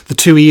the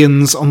two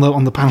Ians on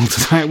the panel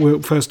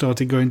tonight first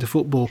started going to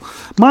football.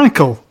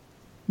 Michael,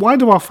 why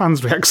do our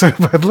fans react so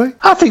badly?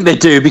 I think they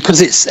do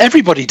because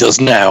everybody does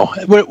now.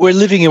 We're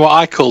living in what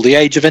I call the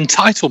age of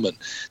entitlement,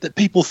 that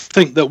people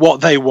think that what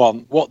they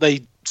want, what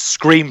they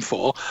scream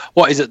for,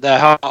 what is at their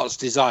heart's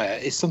desire,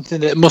 is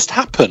something that must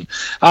happen.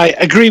 I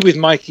agree with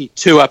Mikey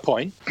to a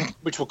point,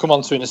 which we'll come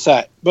on to in a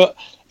sec, but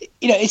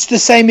it's the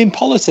same in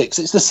politics.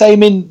 It's the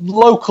same in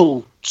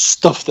local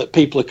stuff that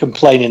people are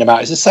complaining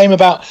about. It's the same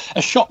about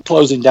a shop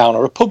closing down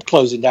or a pub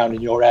closing down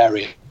in your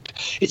area.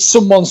 It's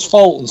someone's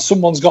fault and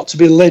someone's got to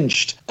be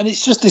lynched. And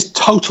it's just this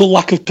total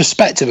lack of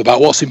perspective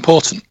about what's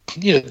important.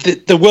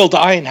 The world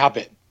that I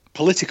inhabit,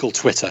 political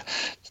Twitter,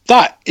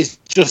 that is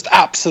just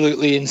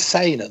absolutely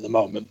insane at the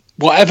moment.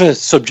 Whatever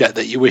subject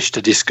that you wish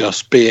to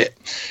discuss, be it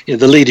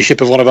the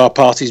leadership of one of our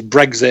parties,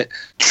 Brexit,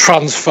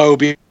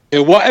 transphobia,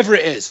 whatever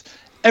it is,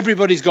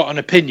 everybody's got an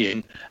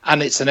opinion,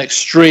 and it's an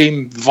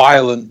extreme,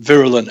 violent,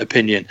 virulent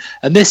opinion.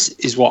 And this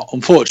is what,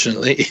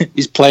 unfortunately,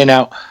 is playing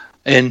out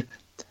in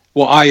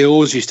what I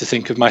always used to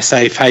think of my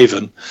safe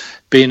haven,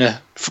 being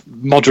a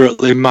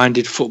moderately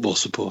minded football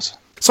supporter.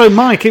 So,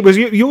 Mike, it was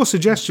your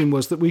suggestion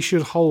was that we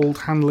should hold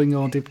handling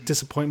our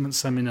disappointment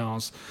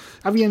seminars.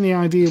 Have you any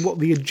idea what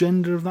the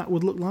agenda of that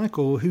would look like,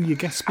 or who your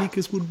guest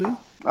speakers would be?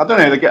 I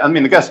don't know. I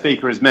mean, the guest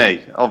speaker is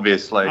me,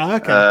 obviously,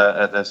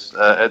 at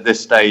this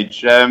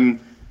stage.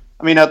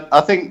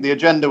 I think the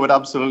agenda would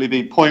absolutely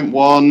be point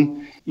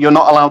one: you're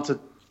not allowed to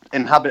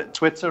inhabit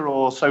Twitter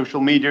or social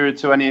media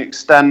to any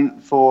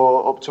extent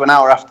for up to an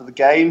hour after the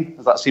game,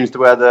 as that seems to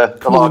where the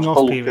large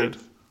bulk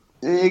of...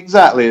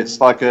 Exactly, it's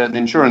like an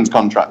insurance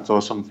contract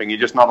or something. You're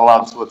just not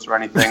allowed to utter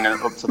anything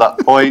up to that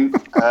point.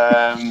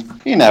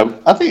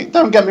 I think,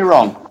 don't get me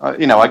wrong,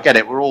 I get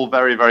it. We're all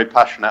very, very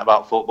passionate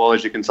about football,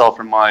 as you can tell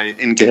from my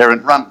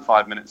incoherent rant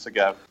 5 minutes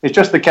ago. It's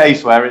just the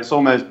case where it's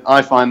almost,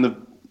 I find the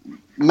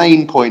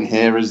main point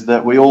here is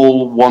that we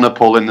all want to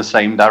pull in the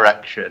same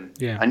direction.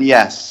 Yeah. And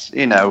yes,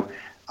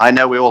 I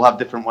know we all have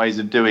different ways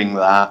of doing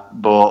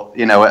that, but,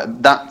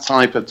 that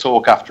type of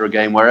talk after a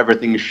game where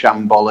everything is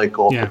shambolic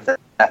or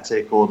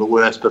pathetic or the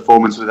worst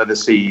performance we've ever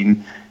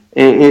seen,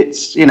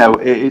 it's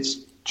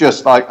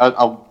just like,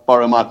 I'll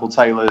borrow Michael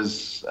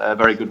Taylor's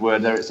very good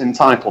word there, it's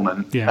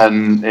entitlement,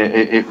 and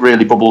it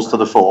really bubbles to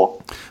the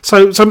fore.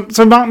 So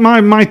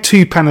my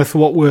two penneth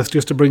Whatworth,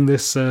 just to bring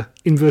this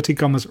inverted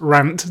commas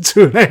rant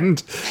to an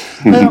end.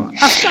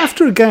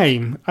 After a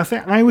game,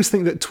 I always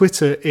think that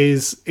Twitter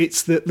it's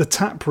the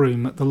tap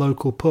room at the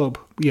local pub.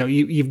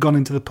 You've gone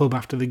into the pub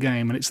after the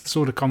game, and it's the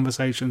sort of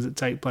conversations that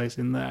take place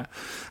in there.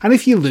 And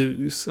if you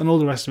lose and all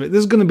the rest of it,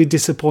 there's going to be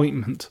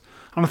disappointment.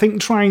 And I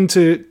think trying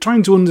to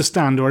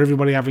understand, or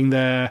everybody having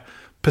their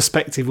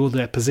perspective or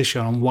their position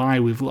on why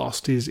we've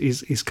lost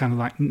is kind of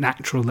like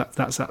natural.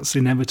 That's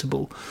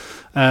inevitable.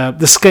 The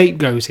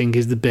scapegoating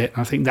is the bit.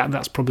 I think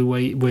that's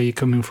probably where you're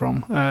coming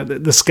from.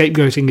 The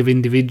scapegoating of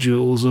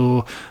individuals,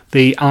 or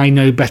the I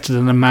know better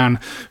than a man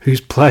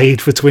who's played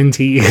for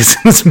 20 years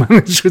and has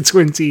managed for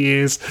 20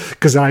 years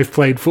because I've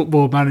played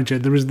Football Manager.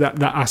 There is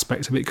that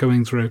aspect of it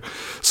coming through.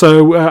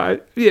 So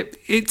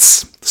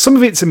it's some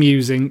of it's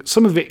amusing,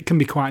 some of it can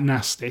be quite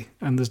nasty,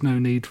 and there's no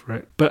need for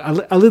it. But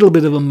a little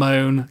bit of a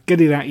moan, get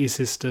it out of your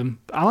system.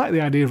 I like the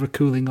idea of a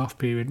cooling off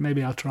period.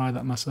 Maybe I'll try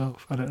that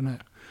myself. I don't know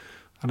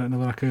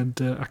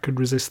that I could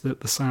resist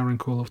the siren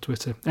call of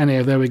Twitter.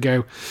 Anyhow, there we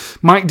go.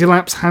 Mike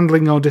Delap's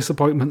handling our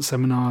disappointment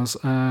seminars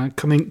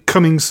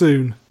coming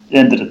soon. At the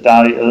end of the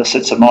day, as I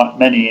said to Mike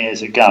many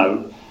years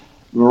ago,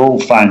 we're all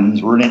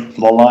fans. We're in it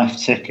for the life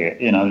ticket.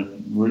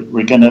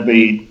 We're going to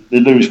be. They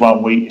lose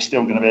 1 week, you're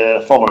still going to be there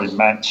the following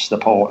match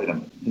supporting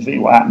them. You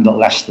think what happened at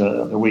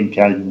Leicester at the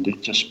weekend,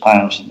 it just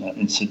pales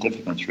in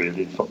significance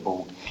really in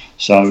football.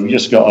 So you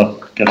just got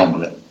to get on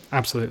with it.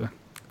 Absolutely.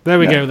 There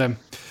we go then.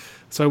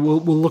 So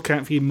we'll look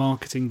out for you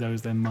marketing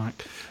those then,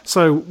 Mike.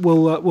 So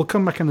we'll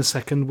come back in a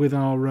second with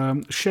our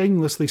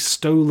shamelessly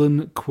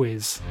stolen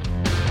quiz.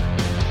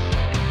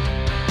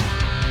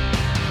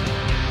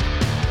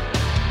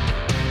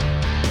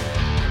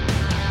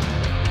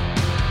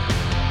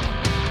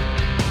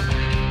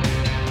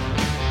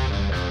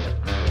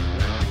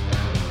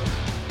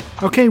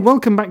 Okay,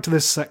 welcome back to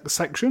this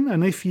section,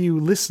 and if you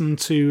listen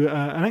to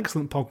an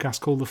excellent podcast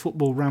called The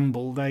Football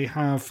Ramble, they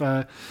have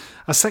a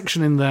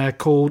section in there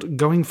called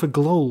Going for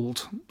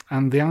Gold,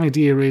 and the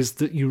idea is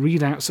that you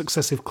read out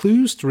successive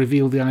clues to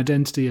reveal the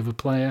identity of a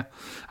player,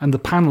 and the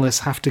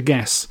panellists have to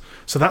guess.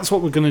 So that's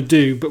what we're going to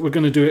do, but we're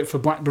going to do it for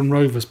Blackburn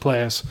Rovers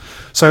players.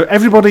 So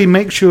everybody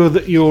make sure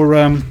that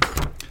you're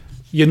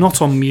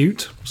not on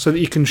mute, so that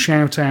you can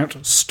shout out,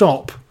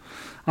 stop.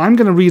 I'm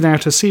going to read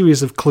out a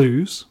series of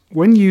clues.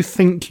 When you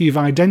think you've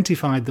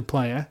identified the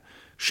player,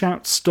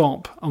 shout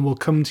stop and we'll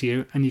come to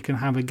you and you can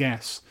have a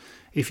guess.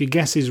 If your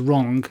guess is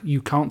wrong, you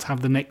can't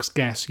have the next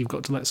guess. You've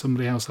got to let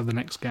somebody else have the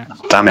next guess.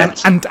 Damn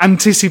it. And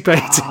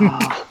anticipating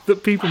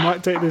that people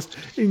might take this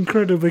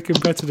incredibly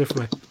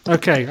competitively.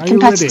 Okay, are you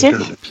ready?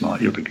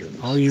 You'll be good.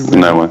 Are you ready?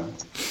 No way.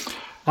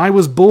 I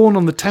was born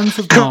on the 10th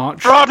of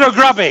March. Brado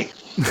Grabby!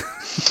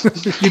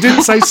 You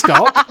didn't say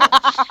stop.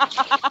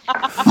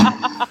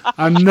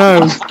 And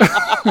no.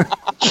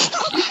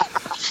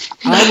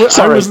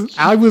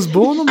 I was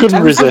born on the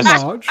 10th of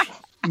March,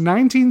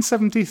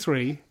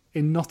 1973,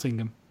 in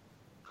Nottingham.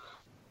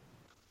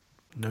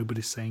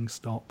 Nobody's saying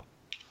stop.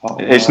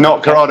 It's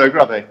not Corrado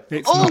Grubby.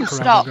 It's Oh, not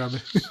stop. Corrado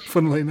Grubby,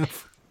 funnily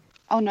enough.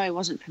 Oh no, it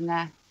wasn't from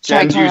there.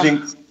 Jen's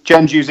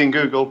using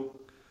Google.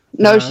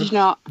 No, she's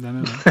not.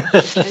 No.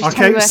 It's trying to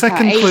Okay, work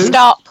second out. clue.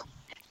 Stop.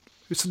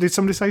 Did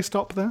somebody say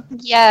stop there?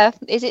 Yeah.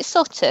 Is it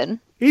Sutton?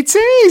 It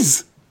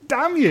is!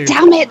 Damn you!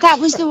 Damn it, that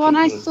was the one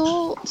I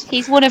thought.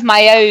 He's one of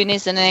my own,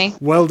 isn't he?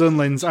 Well done,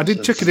 Linz. I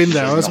did chuck it in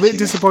there. I was a bit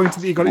disappointed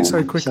that you got it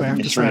so quickly, I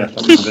have to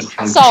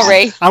say.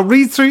 Sorry. I'll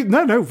read through...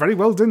 No, very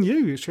well done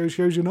you. It shows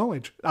your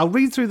knowledge. I'll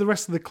read through the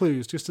rest of the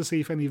clues just to see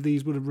if any of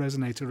these would have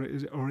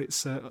resonated or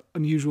it's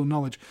unusual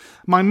knowledge.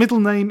 My middle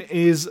name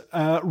is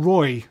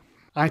Roy.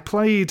 I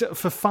played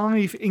for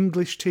 5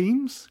 English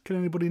teams. Can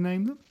anybody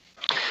name them?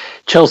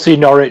 Chelsea,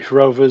 Norwich,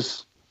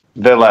 Rovers.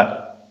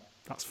 Villa.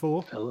 That's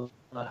 4.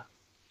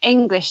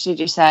 English, did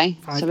you say?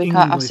 5 So we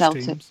can't have English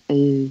Celtic. teams.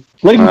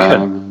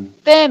 Lincoln.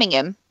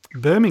 Birmingham.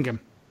 Birmingham.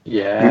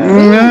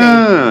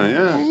 Yeah.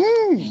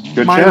 Yeah.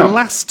 Good My shout.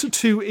 last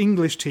 2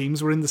 English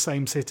teams were in the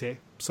same city.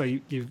 So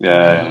you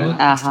Yeah.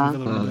 Uh-huh.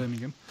 Villa and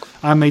Birmingham.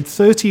 I made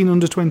 13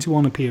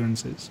 under-21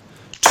 appearances,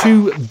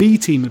 2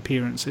 B-team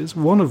appearances,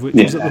 one of which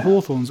was at the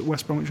Hawthorns at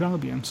West Bromwich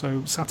Albion.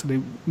 So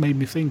Saturday made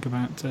me think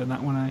about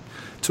that when I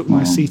took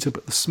my seat up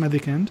at the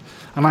Smethwick end.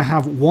 And I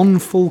have 1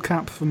 full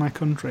cap for my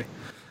country.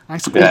 I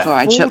scored Before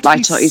I chuck my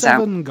totties out.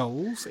 47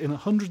 goals in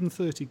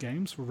 130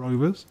 games for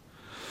Rovers.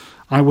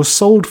 I was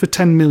sold for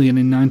 10 million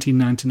in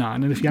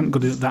 1999, and if you hadn't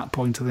got it at that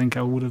point, I think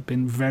I would have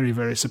been very,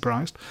 very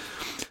surprised.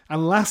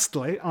 And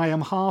lastly, I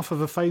am half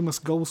of a famous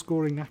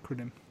goal-scoring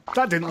acronym.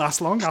 That didn't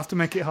last long. I'll have to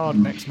make it hard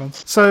next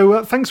month.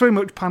 So thanks very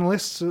much,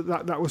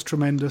 panellists. That was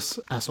tremendous,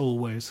 as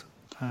always.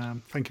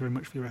 Thank you very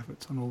much for your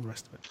efforts and all the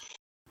rest of it.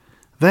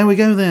 There we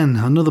go then,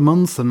 another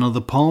month, another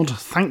pod.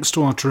 Thanks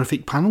to our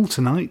terrific panel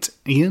tonight,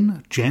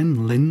 Ian,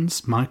 Jen,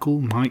 Linz,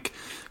 Michael, Mike.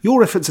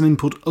 Your efforts and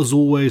input, as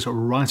always, are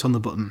right on the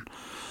button.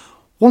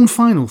 One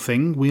final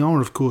thing, we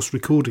are of course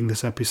recording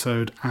this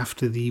episode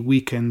after the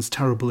weekend's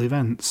terrible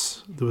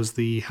events. There was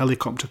the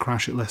helicopter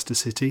crash at Leicester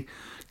City,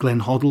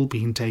 Glenn Hoddle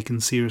being taken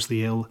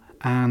seriously ill,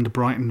 and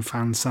Brighton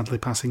fans sadly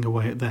passing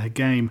away at their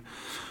game.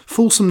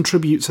 Fulsome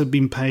tributes have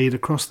been paid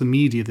across the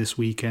media this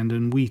weekend,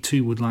 and we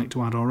too would like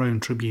to add our own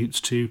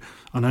tributes to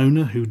an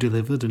owner who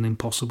delivered an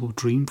impossible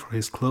dream for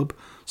his club,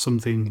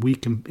 something we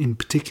in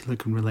particular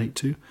can relate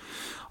to.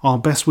 Our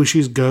best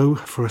wishes go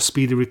for a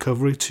speedy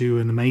recovery to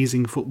an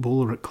amazing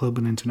footballer at club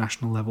and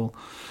international level,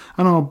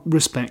 and our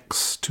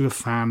respects to a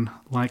fan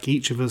like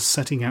each of us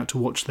setting out to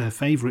watch their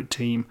favourite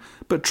team,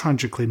 but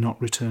tragically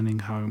not returning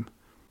home.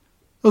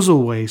 As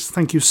always,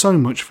 thank you so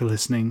much for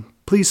listening.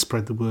 Please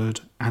spread the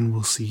word, and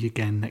we'll see you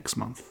again next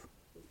month.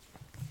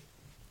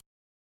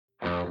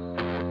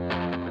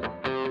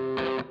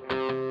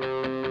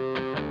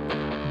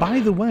 By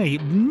the way,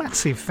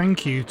 massive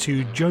thank you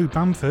to Joe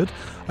Bamford,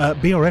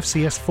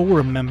 BRFCS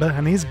forum member,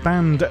 and his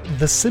band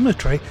The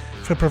Symmetry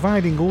for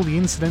providing all the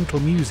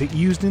incidental music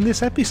used in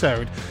this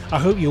episode. I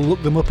hope you'll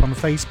look them up on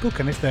Facebook,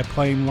 and if they're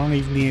playing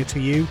live near to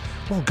you,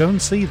 well, go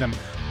and see them.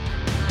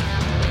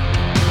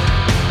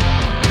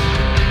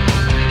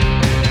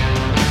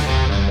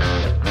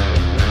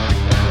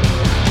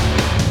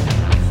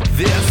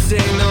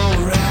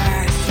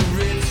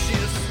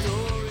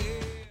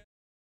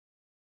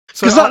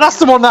 Because that's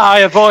the one that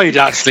I avoid,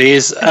 actually,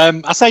 is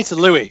I say to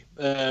Louis,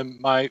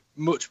 my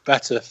much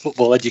better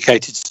football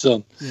educated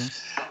son,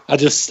 I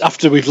just,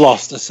 after we've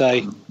lost, I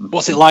say,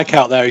 what's it like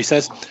out there? He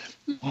says,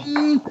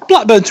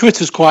 Blackburn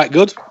Twitter's quite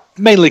good,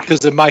 mainly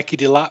because of Mikey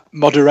Delap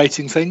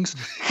moderating things.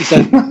 He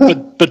said,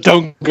 but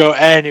don't go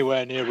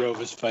anywhere near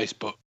Rovers'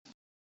 Facebook.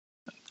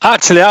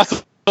 Actually, I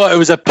thought it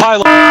was a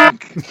pile of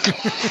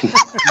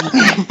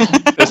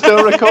They're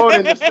still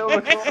recording.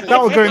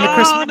 That'll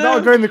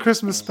go in the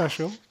Christmas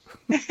special.